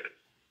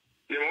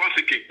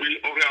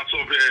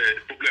solve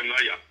problem na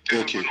ya.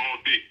 Okay.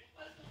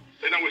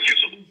 And I was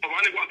just one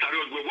what are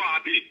we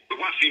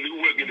what see we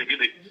work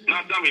gede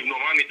na dam no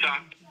monitor.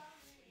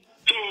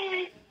 So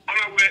on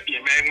our way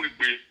in man we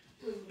be.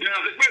 There is a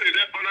better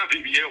that on a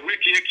BBA we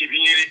can keep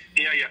in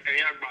ya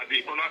gbade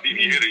on a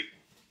BBA.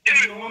 So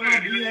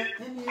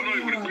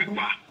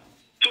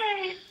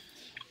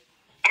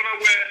on our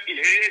way in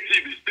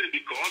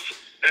because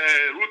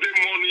road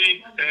money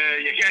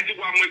you can't go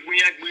and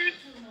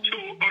so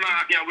on a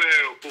ya we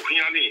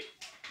ohiani.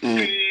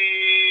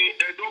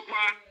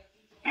 Edokpa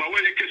my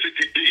way case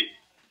today.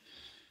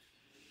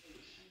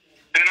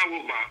 And I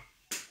will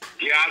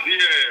ya the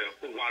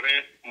Ware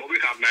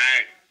Mobika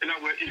man ina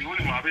we ilu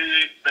ma be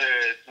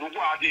no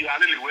wa di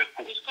ale le we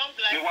ko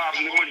ni wa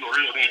ni mo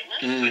yori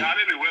ni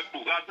ale le we ko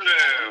ga tle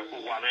ko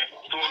wa me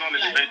to na le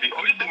be di o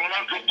ti mo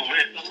na to to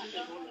me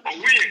o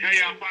wi e ga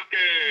ya pa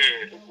ke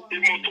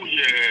imoto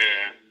ye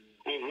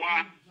o wa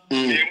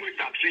ni mo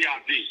taxi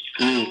ade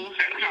e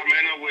ka me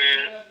na we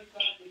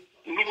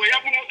no we ya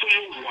mo to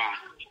yo wa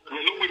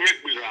no we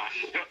make bira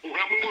o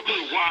ga mo to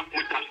yo wa mo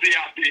taxi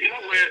ade ina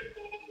we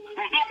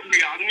do bi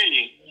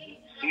ani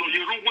no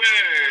yeruwe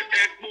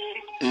ekpo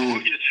o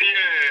yesi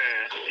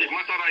e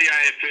matara ya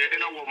efe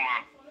ena wo ma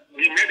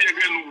ni media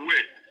again we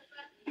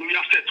no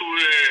ya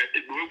settle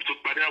egbo to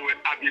pare we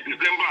abi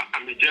December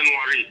and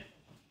January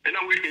ena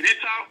we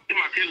edita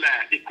imakela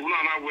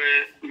ikuna na we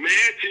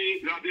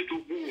meti gadi to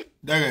bu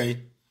dere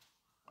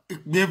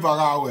gbe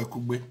vara we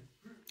kugbe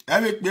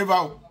e gbe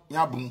va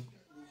ya bun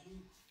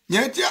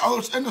yeti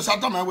o eno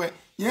satama we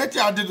yeti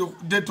ade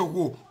to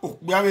ko o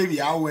gbe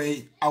awe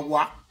awe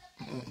awa.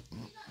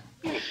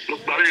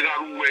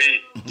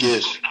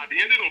 Yes. At the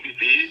end of the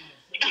day,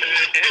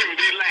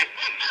 everyday life.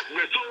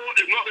 So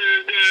it's not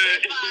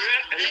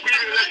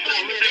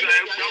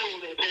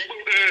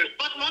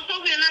but most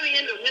of you now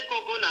in the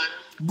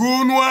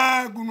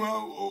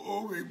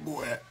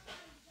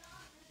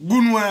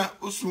Gunwa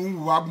osun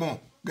wagbon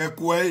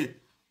gekwe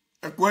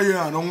ekwe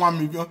ya no nwa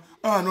mi bi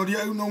no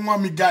die no nwa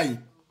mi guy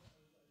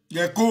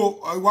geko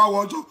wa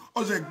wojo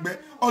ose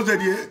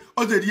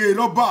die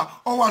roba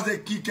o wa se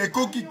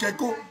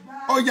kikeko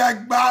oya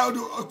gba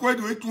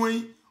kwedo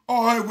etun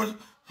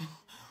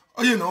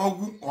oye no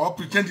ogu o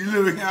pretend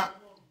le ya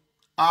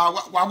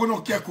wa go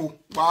no keko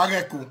wa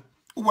reko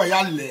uwa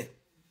ya le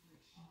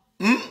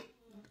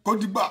ko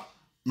digba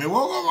me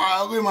wo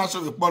wa ma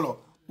so ipolo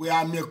we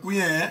ameku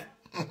yen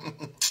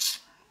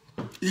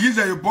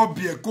ize yo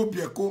bobi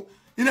eko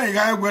ina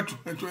iga egwetu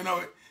na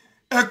we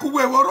eku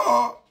we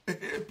woro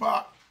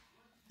pa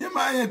ye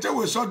ma yen te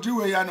we so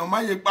driwe ya no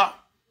ma ye gba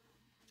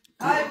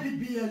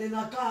IPPL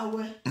na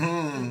kawe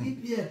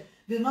IPPL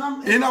the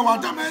man ina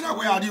wata me na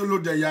we ari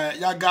olode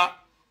ya ga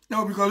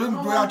no because we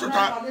do ya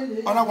tota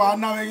ona wa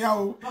na we ya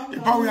o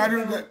ipa we ari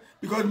olode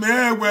because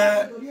me we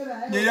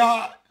ye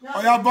ya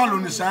oya ball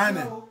ni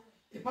sane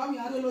ipa mi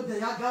ari olode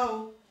ya ga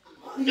o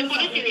the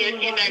police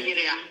in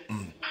Nigeria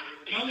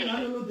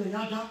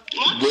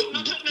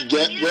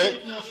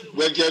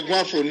we get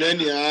one for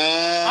nani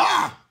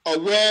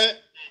owe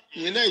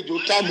yina ijo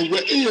tamu we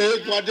iye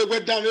gwade we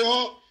dan we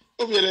ho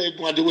o bi re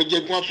gwade we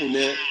je gwan for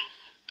ne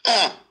e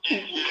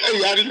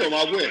yari lo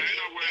ma we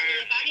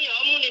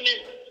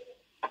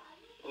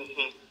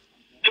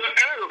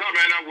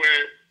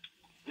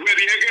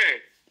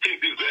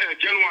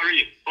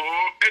January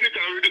or any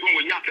time we go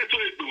when you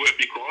settle it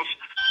because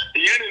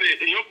the enemy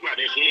in your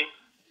brother here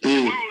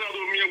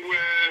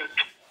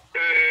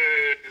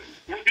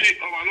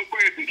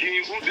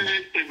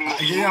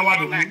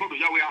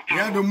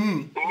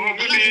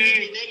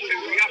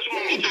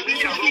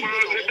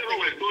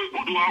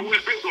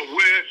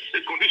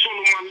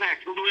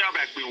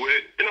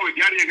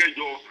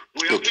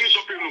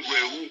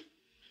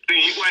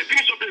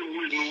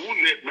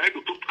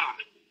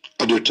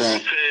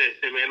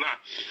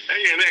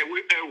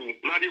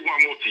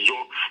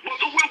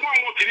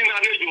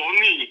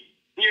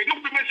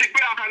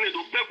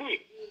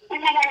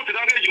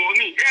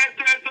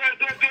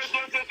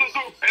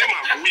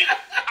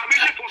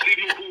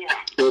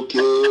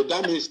okay,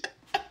 that means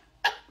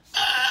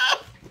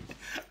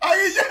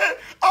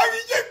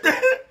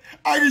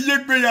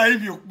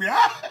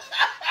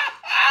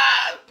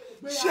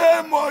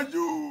shame on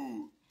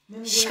you.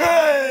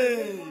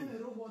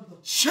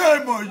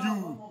 Shame on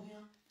you.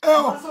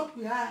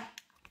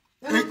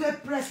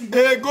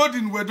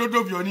 Golden we don't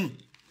of your knee.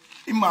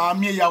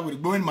 Imami ya will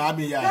go in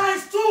Mami ya.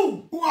 Times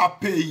 2. Who are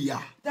pay ya?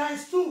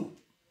 Times 2.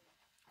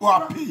 Who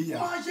are pay ya?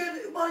 Who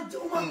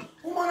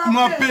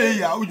pay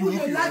ya? Who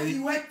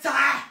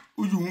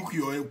you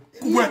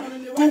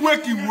kuwe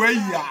kiwe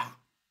ya.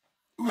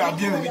 Who are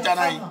bien with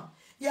China?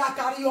 Ya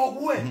carry your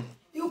way.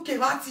 You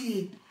came at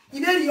ye.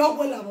 Ile your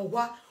way la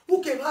mogwa.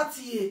 Who came at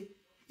ye?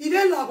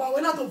 Ile la wa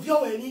wena to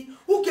vio eni.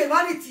 Who came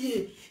at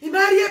ye?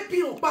 Imari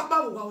pino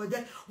papa wa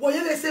wede. Wo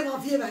ye le se ma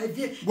vie ba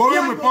vie.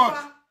 Wo me pot.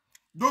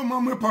 Do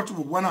mamu pot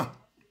wo wana.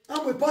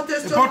 I'm a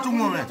potest. Pot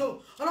woman.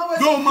 Do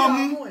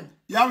mamu.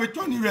 Ya we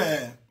toni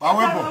we.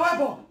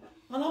 Awebo.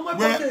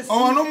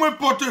 Oh, no more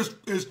potest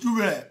is to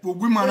wear for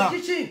women. The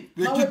kitchen.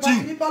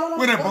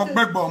 Where the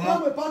bog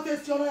mo.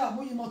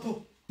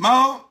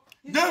 Mao,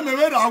 then me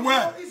read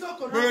away.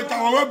 But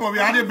our web we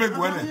had a big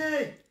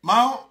wedding.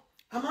 Mao,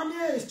 I'm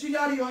here,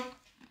 studio.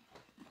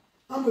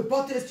 I'm a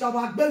potest job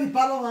at Belly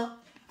Paloma.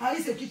 I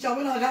is a kitchen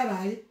when I got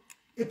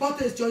a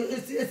potest.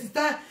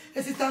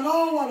 It's an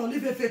all one or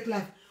live a fake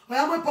life. I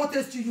am a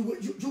potest to you will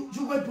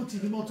put in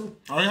the motto.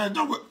 Oh, yeah, I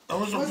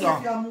was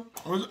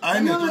I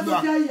need to do.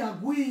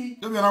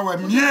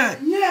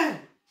 Yeah.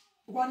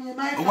 One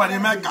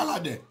in my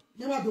calade.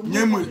 You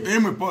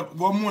pot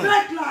one more.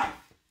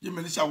 You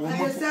may say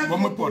one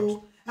more pot.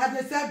 As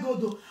they said, go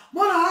do.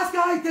 Mona ask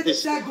how I take the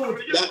sack go.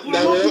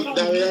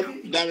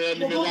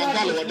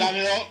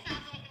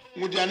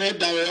 Mudiane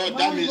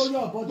that means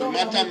no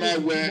matter my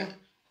where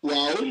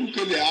wa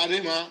kele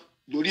arema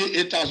lori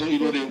 8,000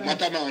 euro de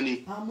matter my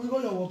money.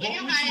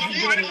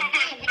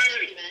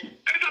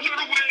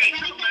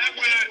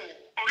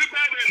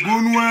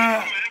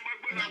 Gunwa.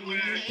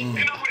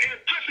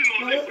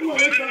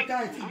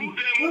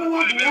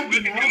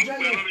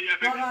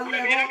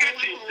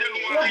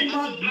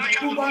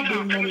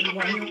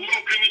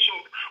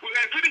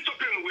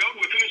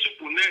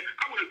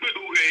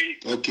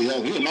 Okay,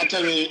 we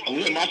matter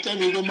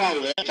me go ma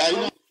we.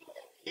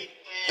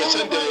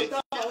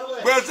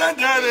 Present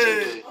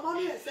there.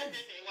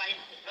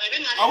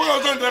 I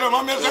will send there,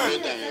 Mamma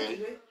send.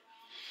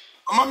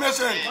 Mamma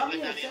send.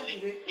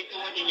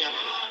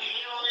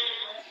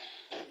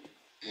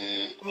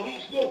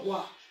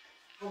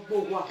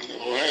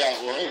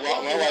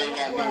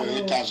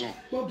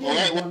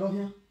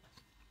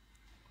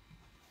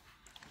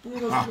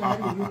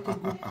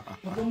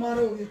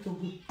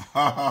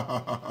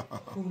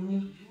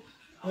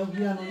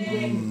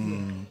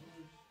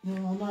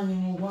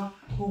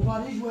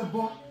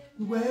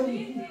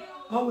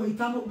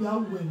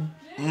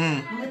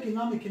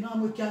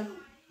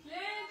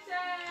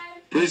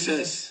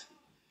 Princess.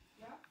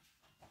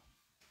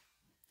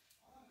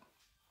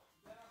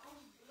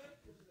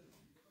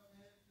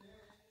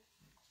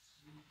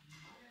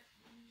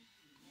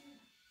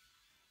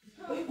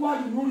 What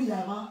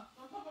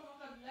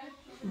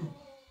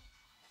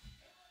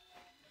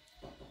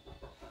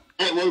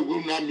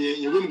will not be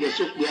you wouldn't get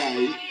so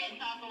clear.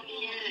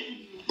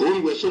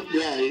 Wouldn't so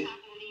clear.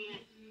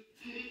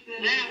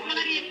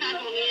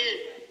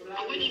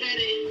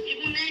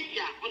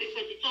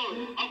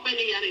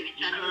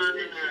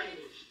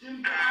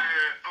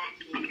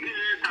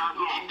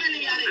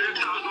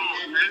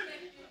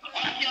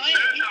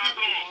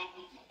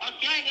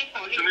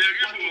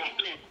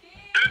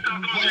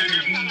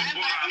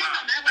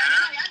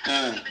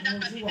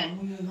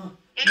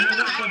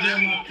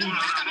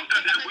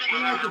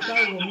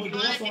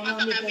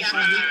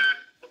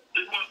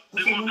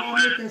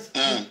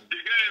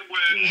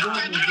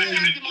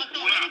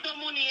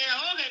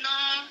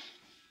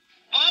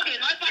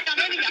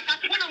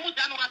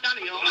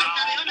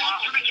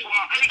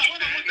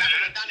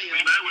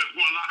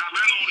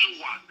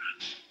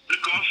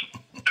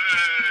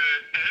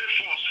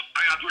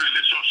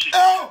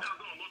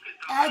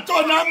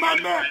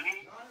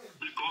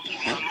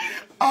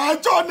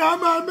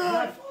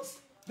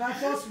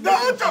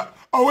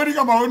 Already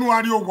come on,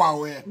 wario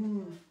wow.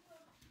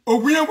 Oh,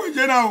 we are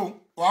general.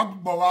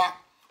 What Boa?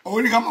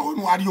 Already come on,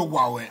 wario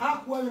wow.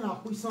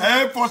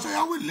 For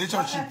say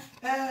relationship.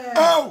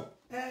 Oh,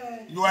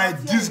 you are a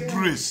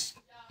disgrace.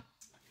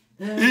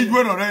 You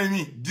are not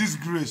me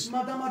disgrace. You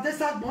are not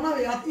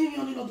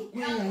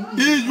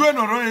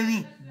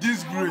me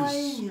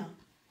disgrace.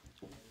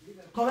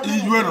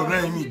 You are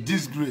not me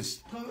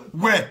disgrace.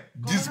 Where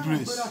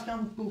disgrace?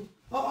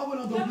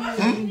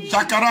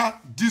 Chakara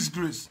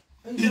disgrace.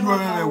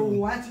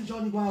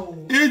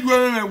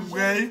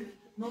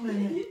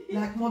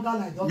 Like mother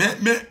like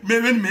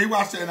me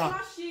was saying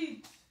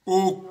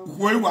oh,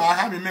 we were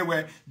having me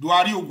where do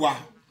are you wa?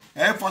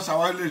 For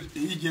our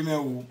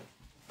email,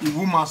 you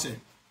woman say,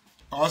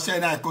 or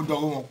say I could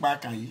go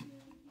back.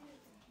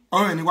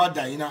 Oh, and what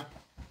Diana?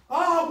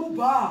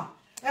 Oh,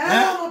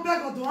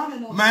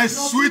 my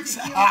sweet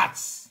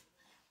hearts,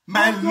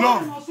 my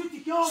love,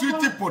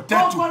 sweetie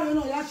potato,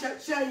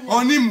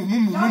 only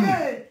mumu.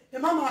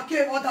 Mama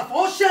came order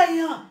for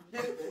Ocean.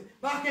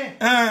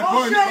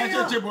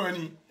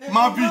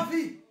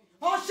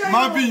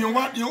 Mavi, you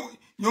want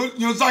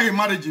you say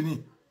marriage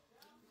ni.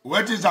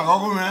 What is a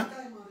go man?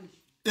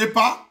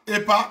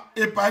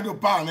 Epa do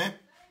pa me.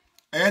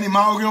 Any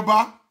ma o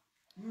ba.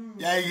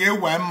 Ya ye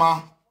wa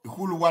ma.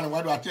 Ikulu wa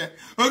wa do ate.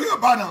 O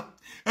ba na.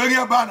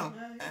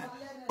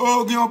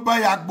 O ba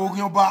ya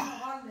gbo ba.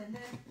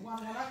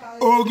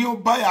 O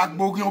ba ya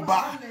gbo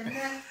ba.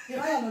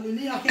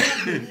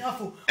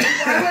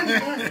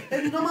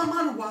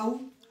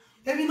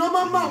 Every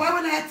normal man, why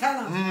when I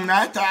tell him?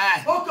 Not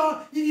I. Okay,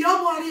 if you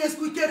are more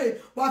escuchere,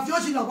 what you're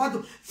going to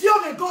do, fear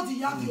the God in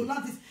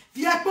Yaviolatis,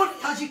 the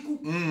airport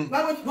Yajiku,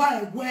 why would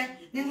I wear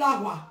in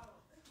Lawa?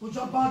 Which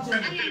are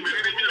budget.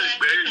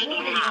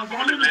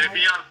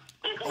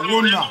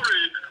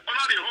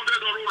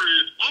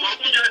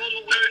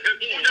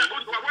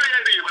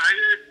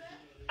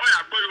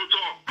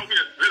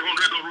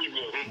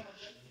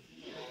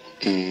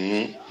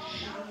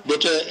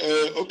 But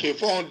okay,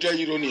 400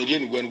 euro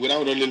Indian when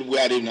without a little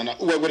way in and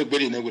whoever the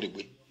belly never would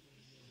be.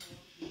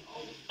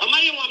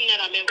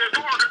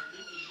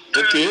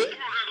 Okay.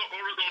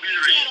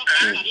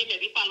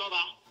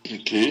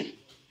 Okay.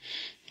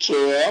 So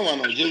I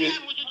want to give it.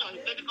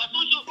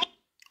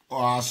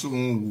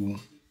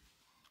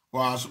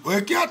 Was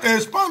we can't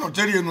expand or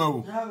tell you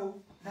no.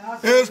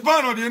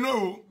 Expand you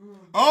know.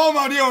 Oh,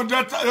 my dear,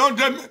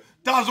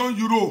 100,000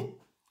 euro.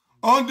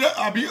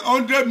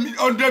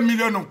 100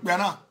 million of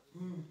piano.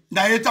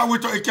 Na yeta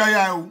weto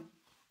ekaya o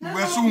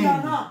wesu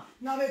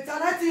na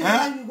betanati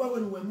ni gwa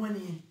wenu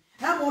money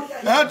e mo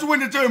ya tu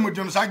woni tell mo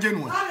jom sa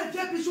genu e je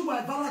bisu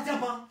wa bala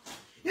jaba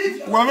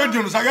Wa me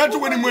John Sage to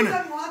when money.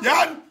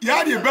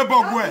 Ya di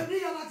bebo gwe.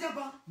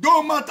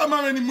 Do mata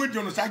ma ni mo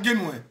John Sage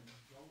no e.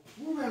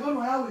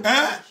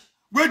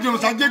 We John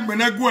Sage gbe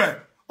na gwe.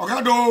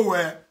 Oga do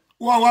we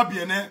wa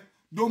bie ne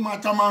do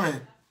mata ma me.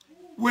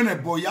 We ne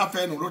boy ya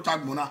fe no rota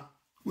gbona.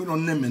 We no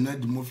name na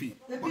di mo fi.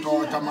 O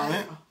to ta ma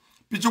me.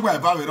 Pichu gwa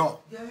ba we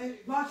ro.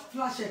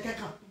 Flash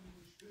keka.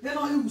 They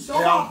don't use so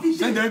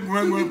send them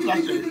when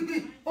flash.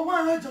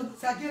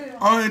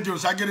 Oh, John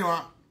Sage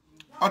wa.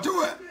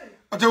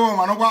 Otewo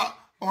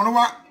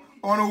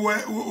ono we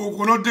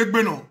okuno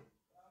degbe no.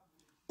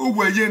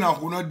 Ogwe ye na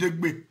okuno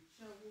degbe.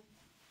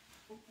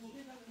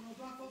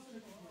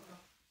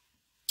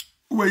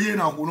 Ogwe ye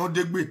na okuno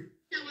degbe.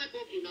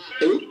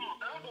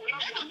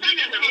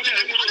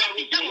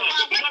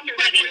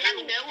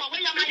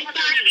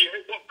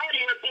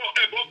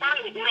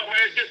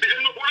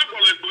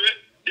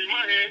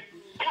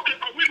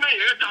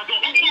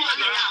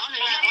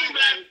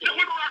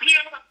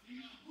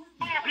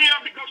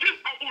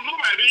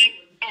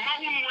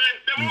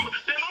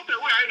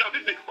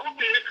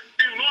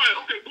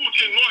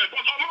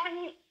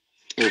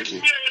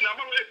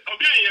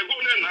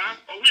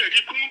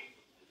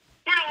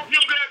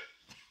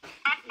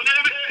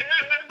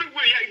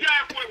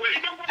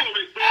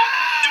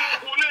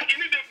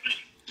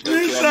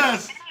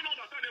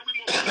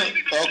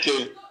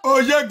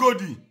 Oye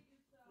Godi.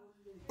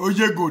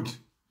 Oye good.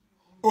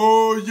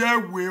 Oye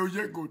we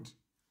oye good.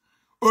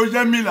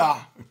 Oye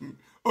Mila.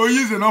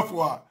 Oye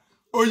Zenofwa.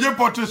 Oye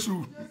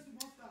Potesu.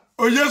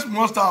 Oye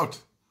small stout.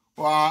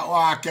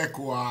 Wa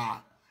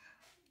kekwa.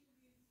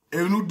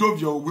 Enu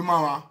dovyo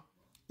wimawa.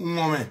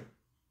 Unwome.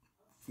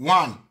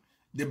 One.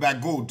 The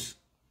bag gold.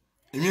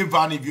 Emi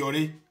vani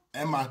viore.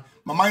 Emma.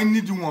 Mama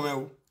need unwome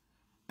o.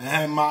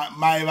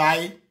 My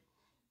vai.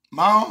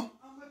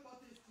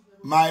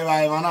 My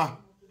vai mana.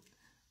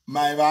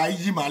 My vai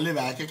ji ma le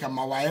vai ke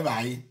kama vai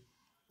vai.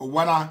 O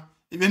wana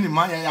even in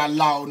my ya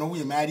lao no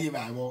we marry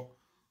vai wo.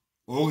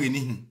 O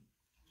ni.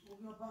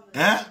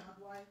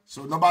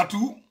 So number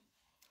 2,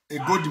 a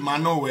good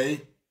man no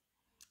way.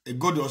 A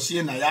good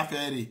osie na ya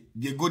fere.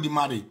 The good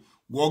marry.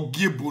 Wo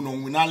gibu no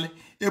winale.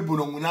 Ebu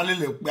no winale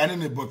le gba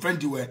ni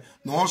boyfriend we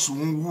no so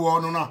nwu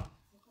onu na.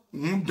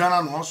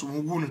 Dana no so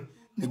nwu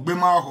ne gbe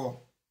ma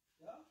ho.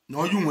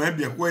 No yu won e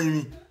bi kwa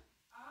yin.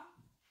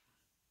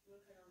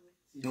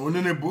 No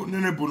nene bu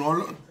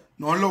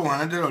no lo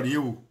wan de lori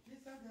ewo.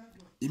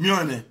 Imi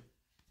one.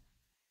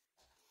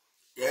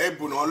 E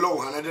bu no lo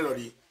wan de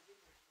lori.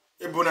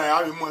 E bu na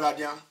ya bi mo la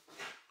dia.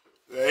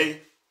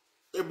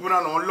 E bu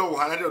na no lo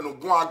wan de no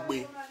gun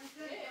agbe.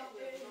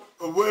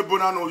 Owo e bu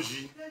na no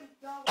ji.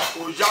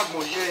 O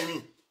jagbon ye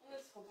mi.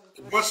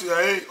 Boss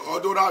e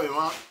odora be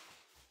ma.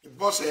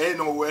 Boss e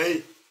no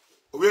we.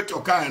 O we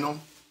to kan no.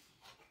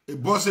 E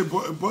boss pe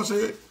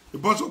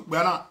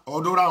na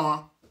odora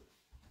wa.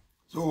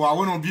 So I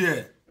want to be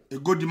a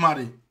good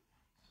marry.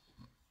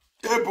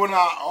 Ebona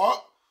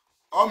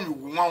mi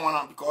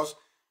wana because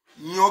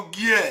nyo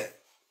gie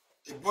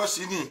e boss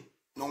ni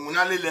no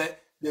munalele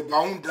the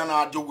baun dana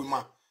ajo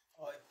wima.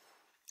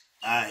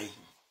 Aye.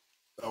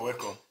 You're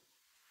welcome.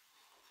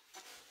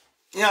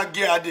 Yeah,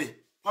 gie ade.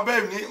 My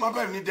baby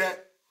ni there.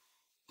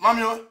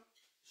 Mami o.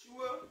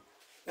 Sure.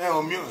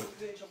 O mi o.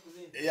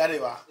 E ya de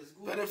wa.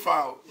 Very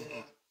far.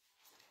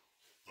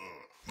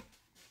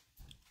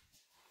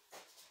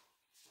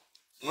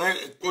 When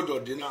a code or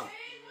dinner,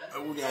 I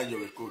wouldn't have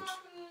your code.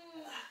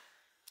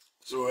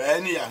 So,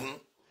 any young,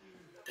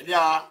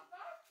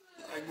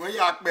 when you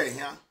are paying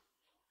here,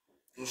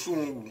 and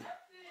soon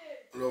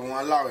you won't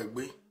allow it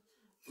be.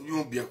 You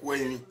won't be a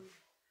way.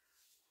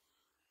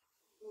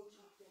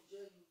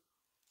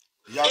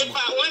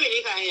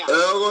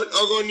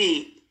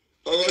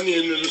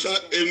 Ogoni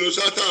enu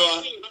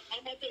satawa.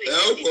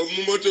 Ko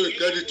mu moto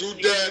credit to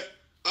there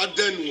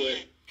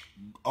adenwe.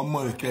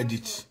 Omo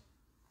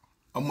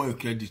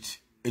credit.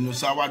 Enu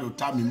sawa do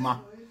tami ma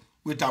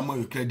with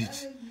amo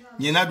credit.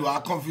 Nyena do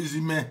a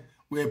confuse me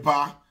we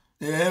pa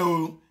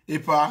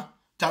epa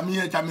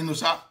tami no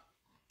sa.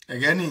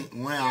 Again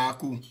when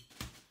aku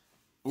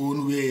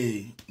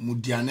onwe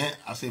mudiane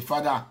as a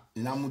father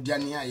ina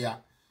mudiane ya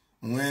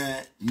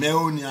when me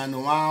oni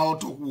anu wa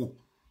otoku.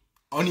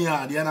 Oni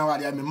a dia na wa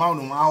dia me ma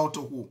no wa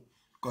otoku.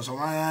 Cause o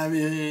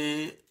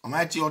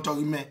ma ti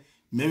otoku me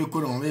we ko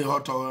no we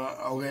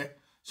otoku.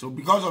 So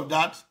because of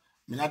that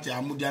minati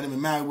amudiane me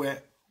ma we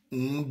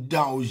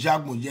down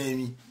ojagbo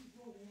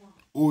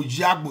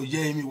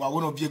yemi wa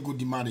one of your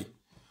good marry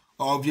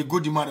or your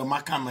good marry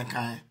makan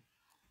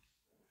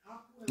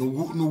no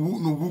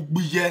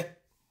gbiye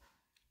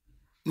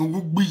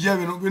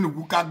we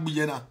no ka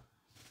gbiye na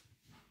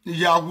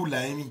ni ya hu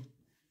la emi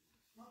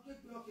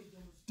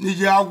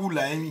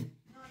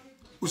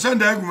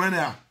usenda egu mene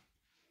a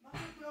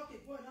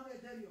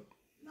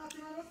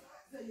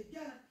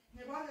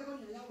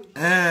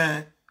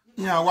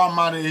ya wa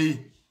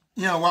marry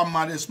yeah, one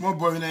mad small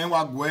boy in a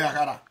wagwe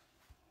akara.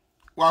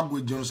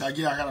 Wagwe John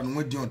Sagi akara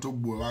no di on to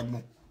gbo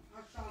wagmo.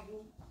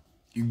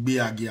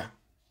 Igbe agia.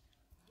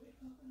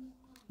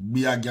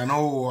 Gbe agia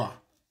no wa.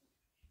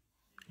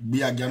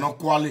 Gbe agia no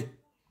kwale.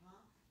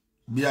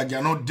 Be a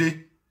gano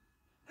day.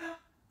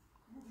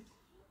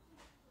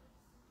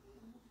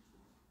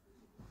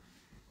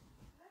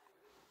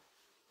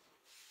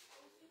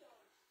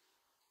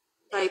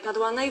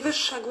 Padła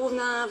najwyższa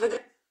główna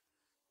wygrana.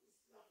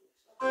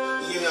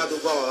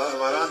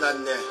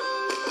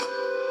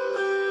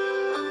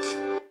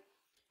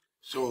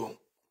 So,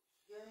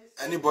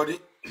 anybody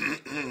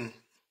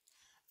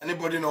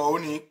know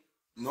only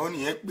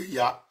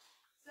ya.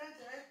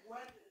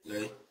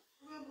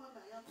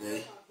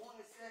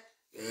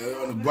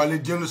 Gwale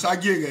John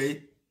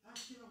Sage,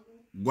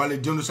 Gwale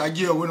John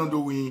Sage, when on the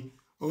wing,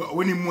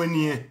 when him when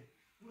ye,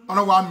 on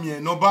a 1 year,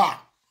 no bar.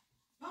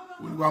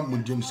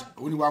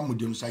 Only one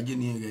John Sage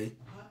near.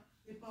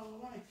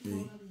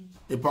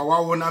 Epa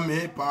wa wona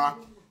me pa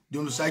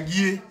John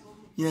Sage,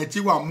 ye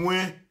tiwa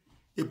mwe,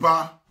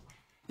 epa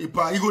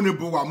igo ne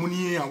bo wa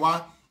muni ya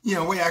wa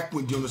ya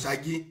kun John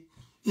Sage,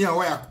 ya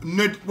wa ya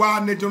net wa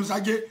ne John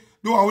Sage,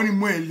 do wa woni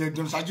mwe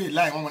John Sage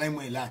lie won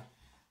mwe lie.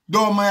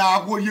 Do my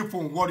agwo ye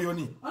phone warrior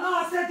ni.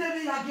 Ona send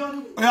me ya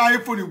gioni. Ya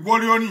phone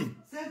warrior ni.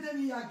 Send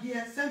me ya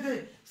gie,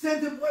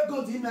 send boy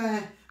go di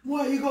na.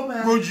 Mo igo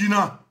me. Go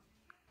jina.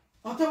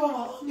 Go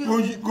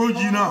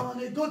jina.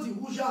 Go di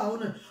huja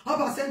ona.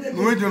 Aba send me.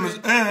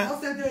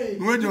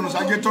 No John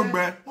Sage talk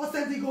be. O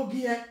send go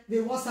gie the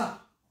WhatsApp.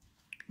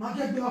 Ma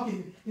ke gbe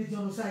okay, the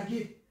John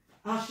Sage.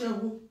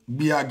 Ashewu.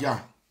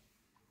 Biaga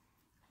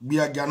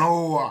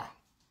no wa.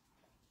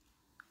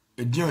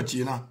 Edion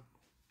ti na.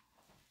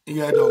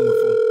 Iga do mo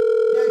fun.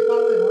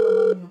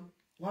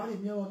 Why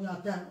me on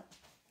your time?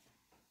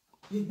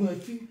 You go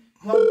fi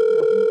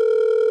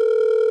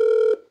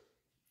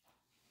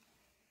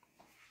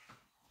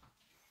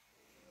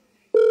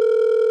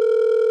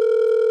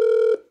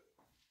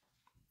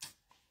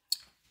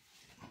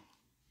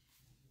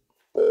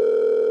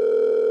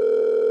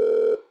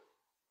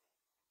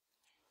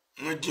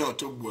Dion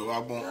to gbo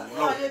wa gbon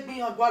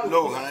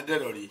lo han de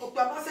lori o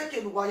pa ma se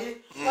ke lu waye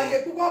wa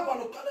ke ku ko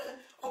lo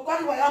o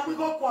ni wa ya mu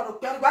ko ko lo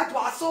pe gba to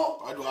aso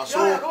ya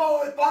go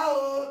pa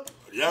o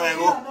ya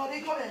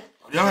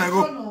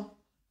go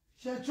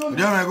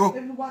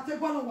enu wa te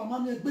gba lo wa ma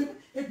ni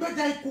egbe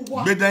da iku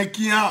wa gbe da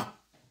ikian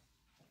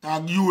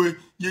ta yuwe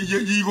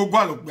ye go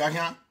gba lo pe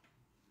akan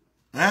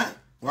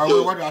wa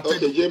do ate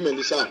okay je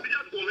Melissa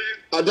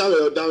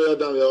adawe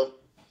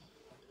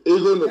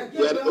ego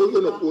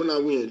no una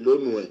win lo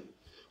nu e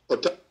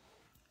ota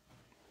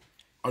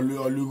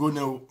olugo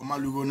ne o ma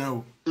lugo ne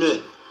o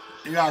me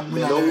ira gbe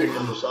na le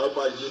so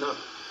ba jina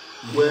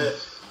we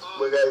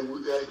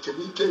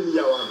temi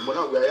ya wa mo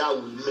na we ya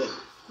wi me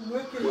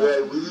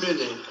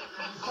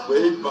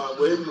we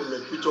mu me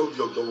picture of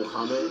your go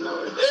ha me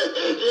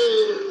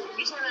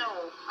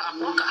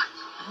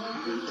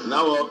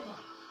na wo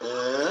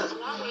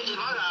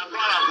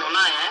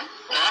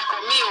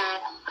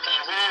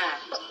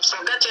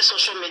forget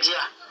social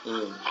media.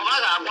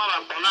 Omaga agwa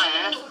bakona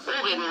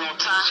uge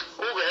nota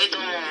uge edo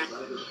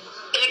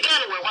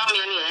again we wa me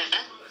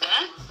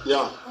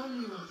yeah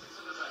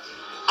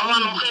awa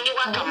no kendi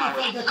wa kama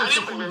abi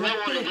ku me wo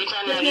le dika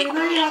na ni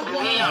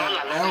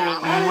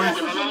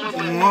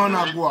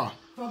ngona gwa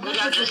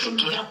ya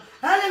jesikia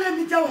ale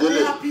mi jawo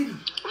ya pili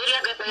uri ga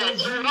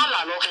no la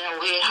lo ke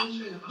we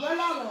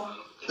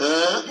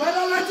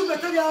wala la tu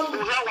beto ya lu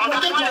wala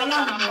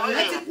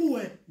ti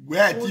kuwe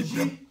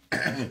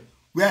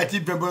we ati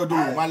bembo do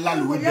wa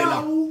laluwe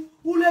bela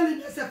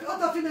uleli se pe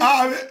oto fi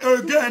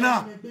again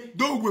na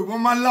do we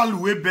won ma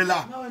laluwe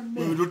bela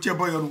we do tie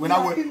boyo we na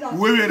we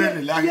re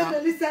le la ya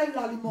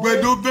we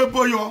do be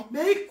boyo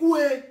me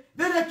ikue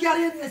bere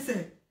kiari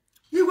ese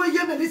iwe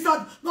ye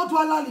Melissa no do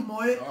ala limo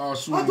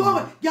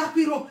oto ya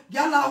piro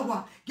ya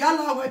lawa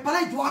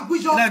pare do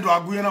agujo le do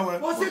aguyo na we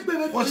o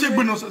se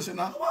gbe no se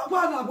na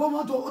wa na go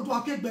mo do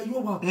akegbe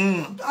yo wa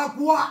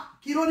agua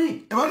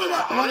kironi e ba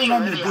na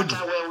me body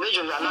we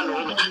jo la lo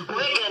we ke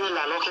ni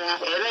la lo ke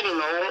e le ni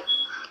no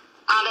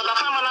ando da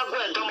fama na go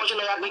e do mo jo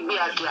ya gbigbe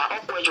adia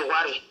opo ejo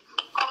ware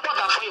opo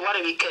da fun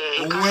iware bi ke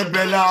we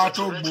bela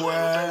to gbo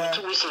tu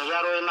wi sin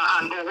yaro na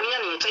ando we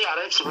ni te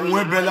yare ti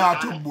we bela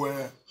to gbo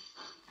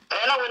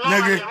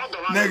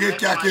nege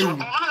kia ke wu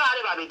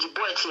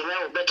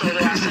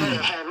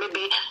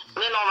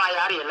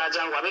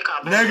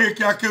nege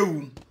kia ke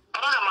wu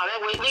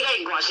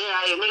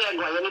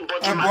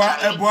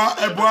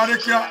ebo are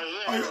kia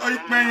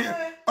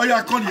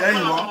oya kon ye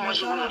yin wo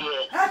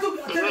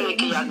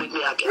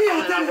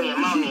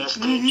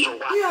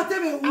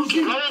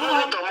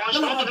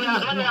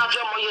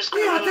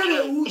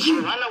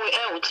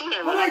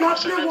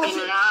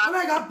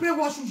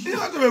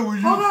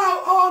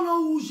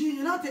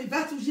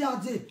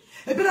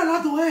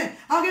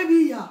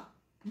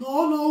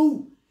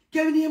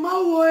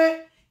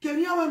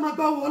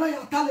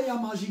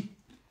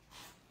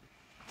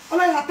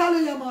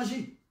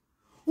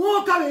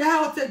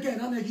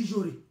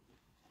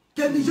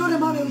che mi giore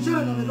ma mi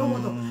giore non lo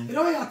moto e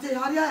lo ya te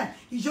aria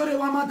I giore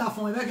wa ma da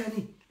fon e be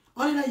ni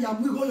oni na ya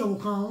mu go yo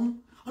kan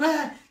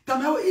ona ta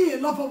me I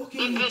lo fo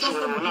ki na o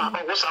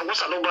go sa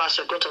lo gba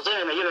se ko to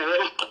te na ye me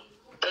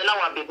ena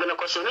wa bebe no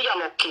kose mi ya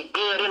no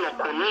kebere no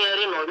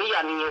koniere no mi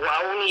ya ni wa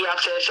oni ya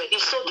fefe.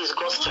 It's so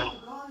disgusting.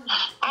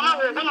 Ona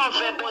wo be no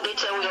fe body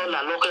tell we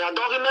all look ya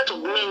don't me to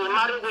me ni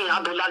marry we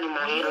adola ni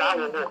mo ila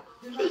wo.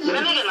 Me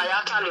ne na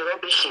ya tell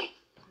rubbish.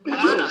 You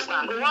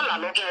understand? We all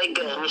look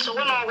again. So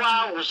we no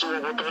wa wo so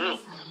wo to ni.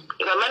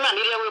 Because me na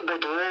ni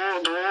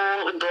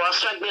we do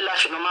affect me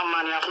life no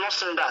man I have not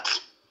seen that.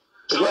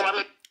 So I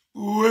mean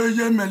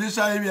Uwe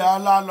Melissa ibi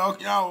ala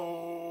lock ya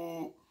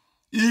o.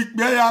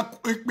 Ikbe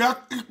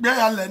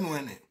ya lenu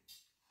ene.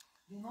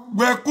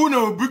 We kuna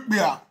obikbe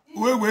a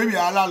we bi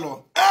ala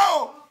lo.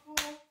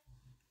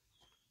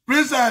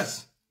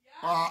 Princess.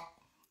 Wa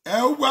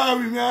wi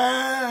me.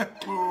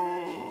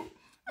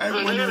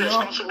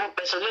 responsible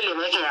person le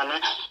me ki ane.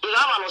 Ila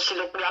ma no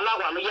sile ku ala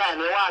wa no ya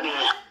ene wa ni.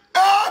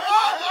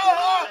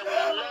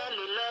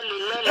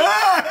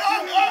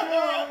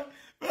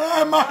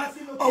 Ma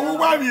o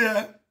wa bi e.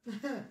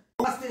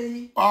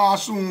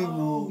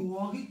 Asungu.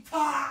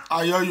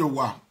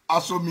 Ayoyowa.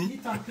 Asomi.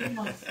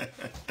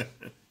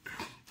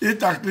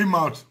 It a clean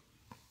out.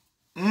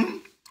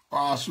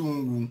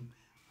 Asungu.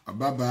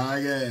 Baba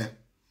ye.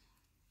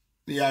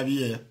 Ni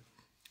avie.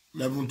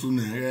 11 to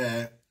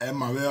 9.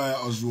 Ma we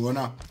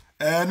ozuona.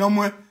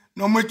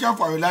 No more care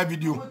for live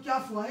video.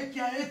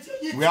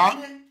 We are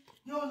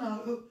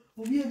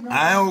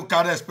I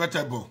am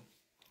respectable.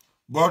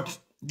 But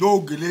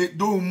do gele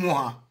do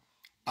moha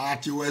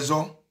ati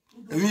wezo.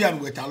 We are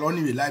with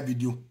alone with live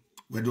video.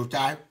 We do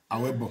time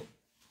awebo.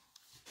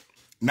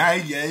 Na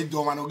ye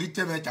do mano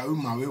gite me ta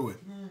ma wewe.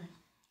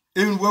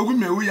 Even we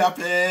me we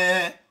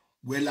ape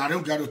we la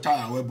ren gado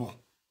ta awebo.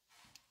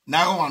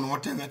 Na go wan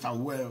wote me ta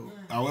we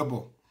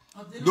awebo.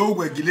 Do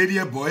we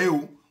gele boy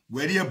o,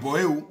 we re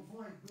boy o.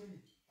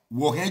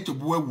 Wo hen to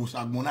bo wu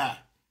sagbona.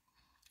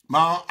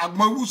 Ma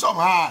agma wu so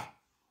ma.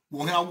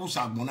 Wo hen wu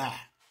sagbona.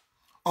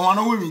 O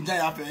wan we mi jan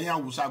ya fe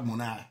yan wu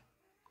sagbona.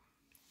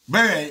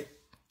 Bere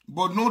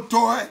but no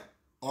toy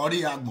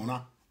ori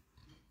agbona.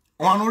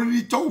 Wan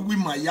ori to wi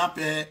ma ya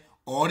pe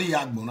ori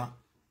agbona.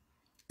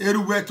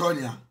 Eruwe to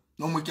nia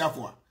no mo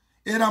kiafo.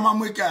 Era ma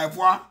mo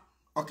kiafo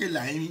okay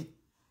la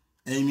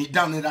emi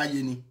down era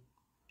ye ni.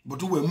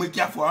 But we mo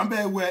kiafo an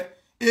be we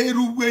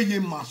eruwe ye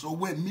maso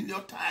we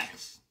million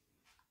times.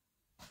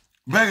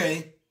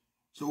 Very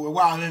so we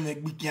wa me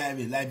gbikian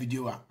we live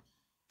video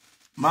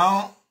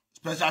ma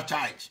special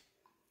charge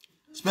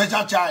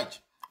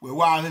we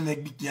wa me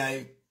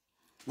gbikian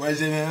we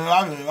ze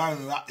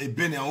e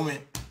bene o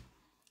me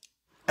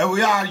e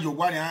we are you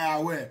wa ni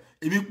we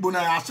emi gbo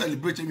na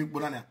celebrate emi gbo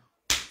na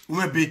o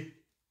me be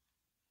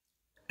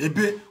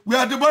ebe we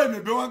are the boy me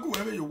be wan ko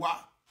we you wa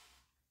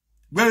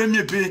very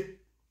me be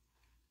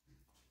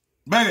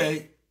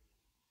very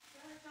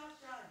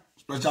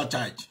special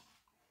charge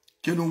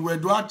kenu we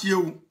do atie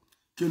o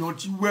kenu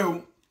ti we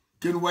o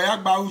kenu we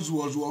agba uzu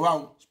wa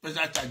o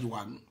special charge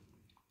wa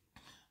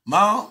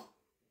ma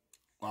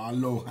wa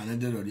lo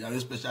another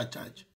special charge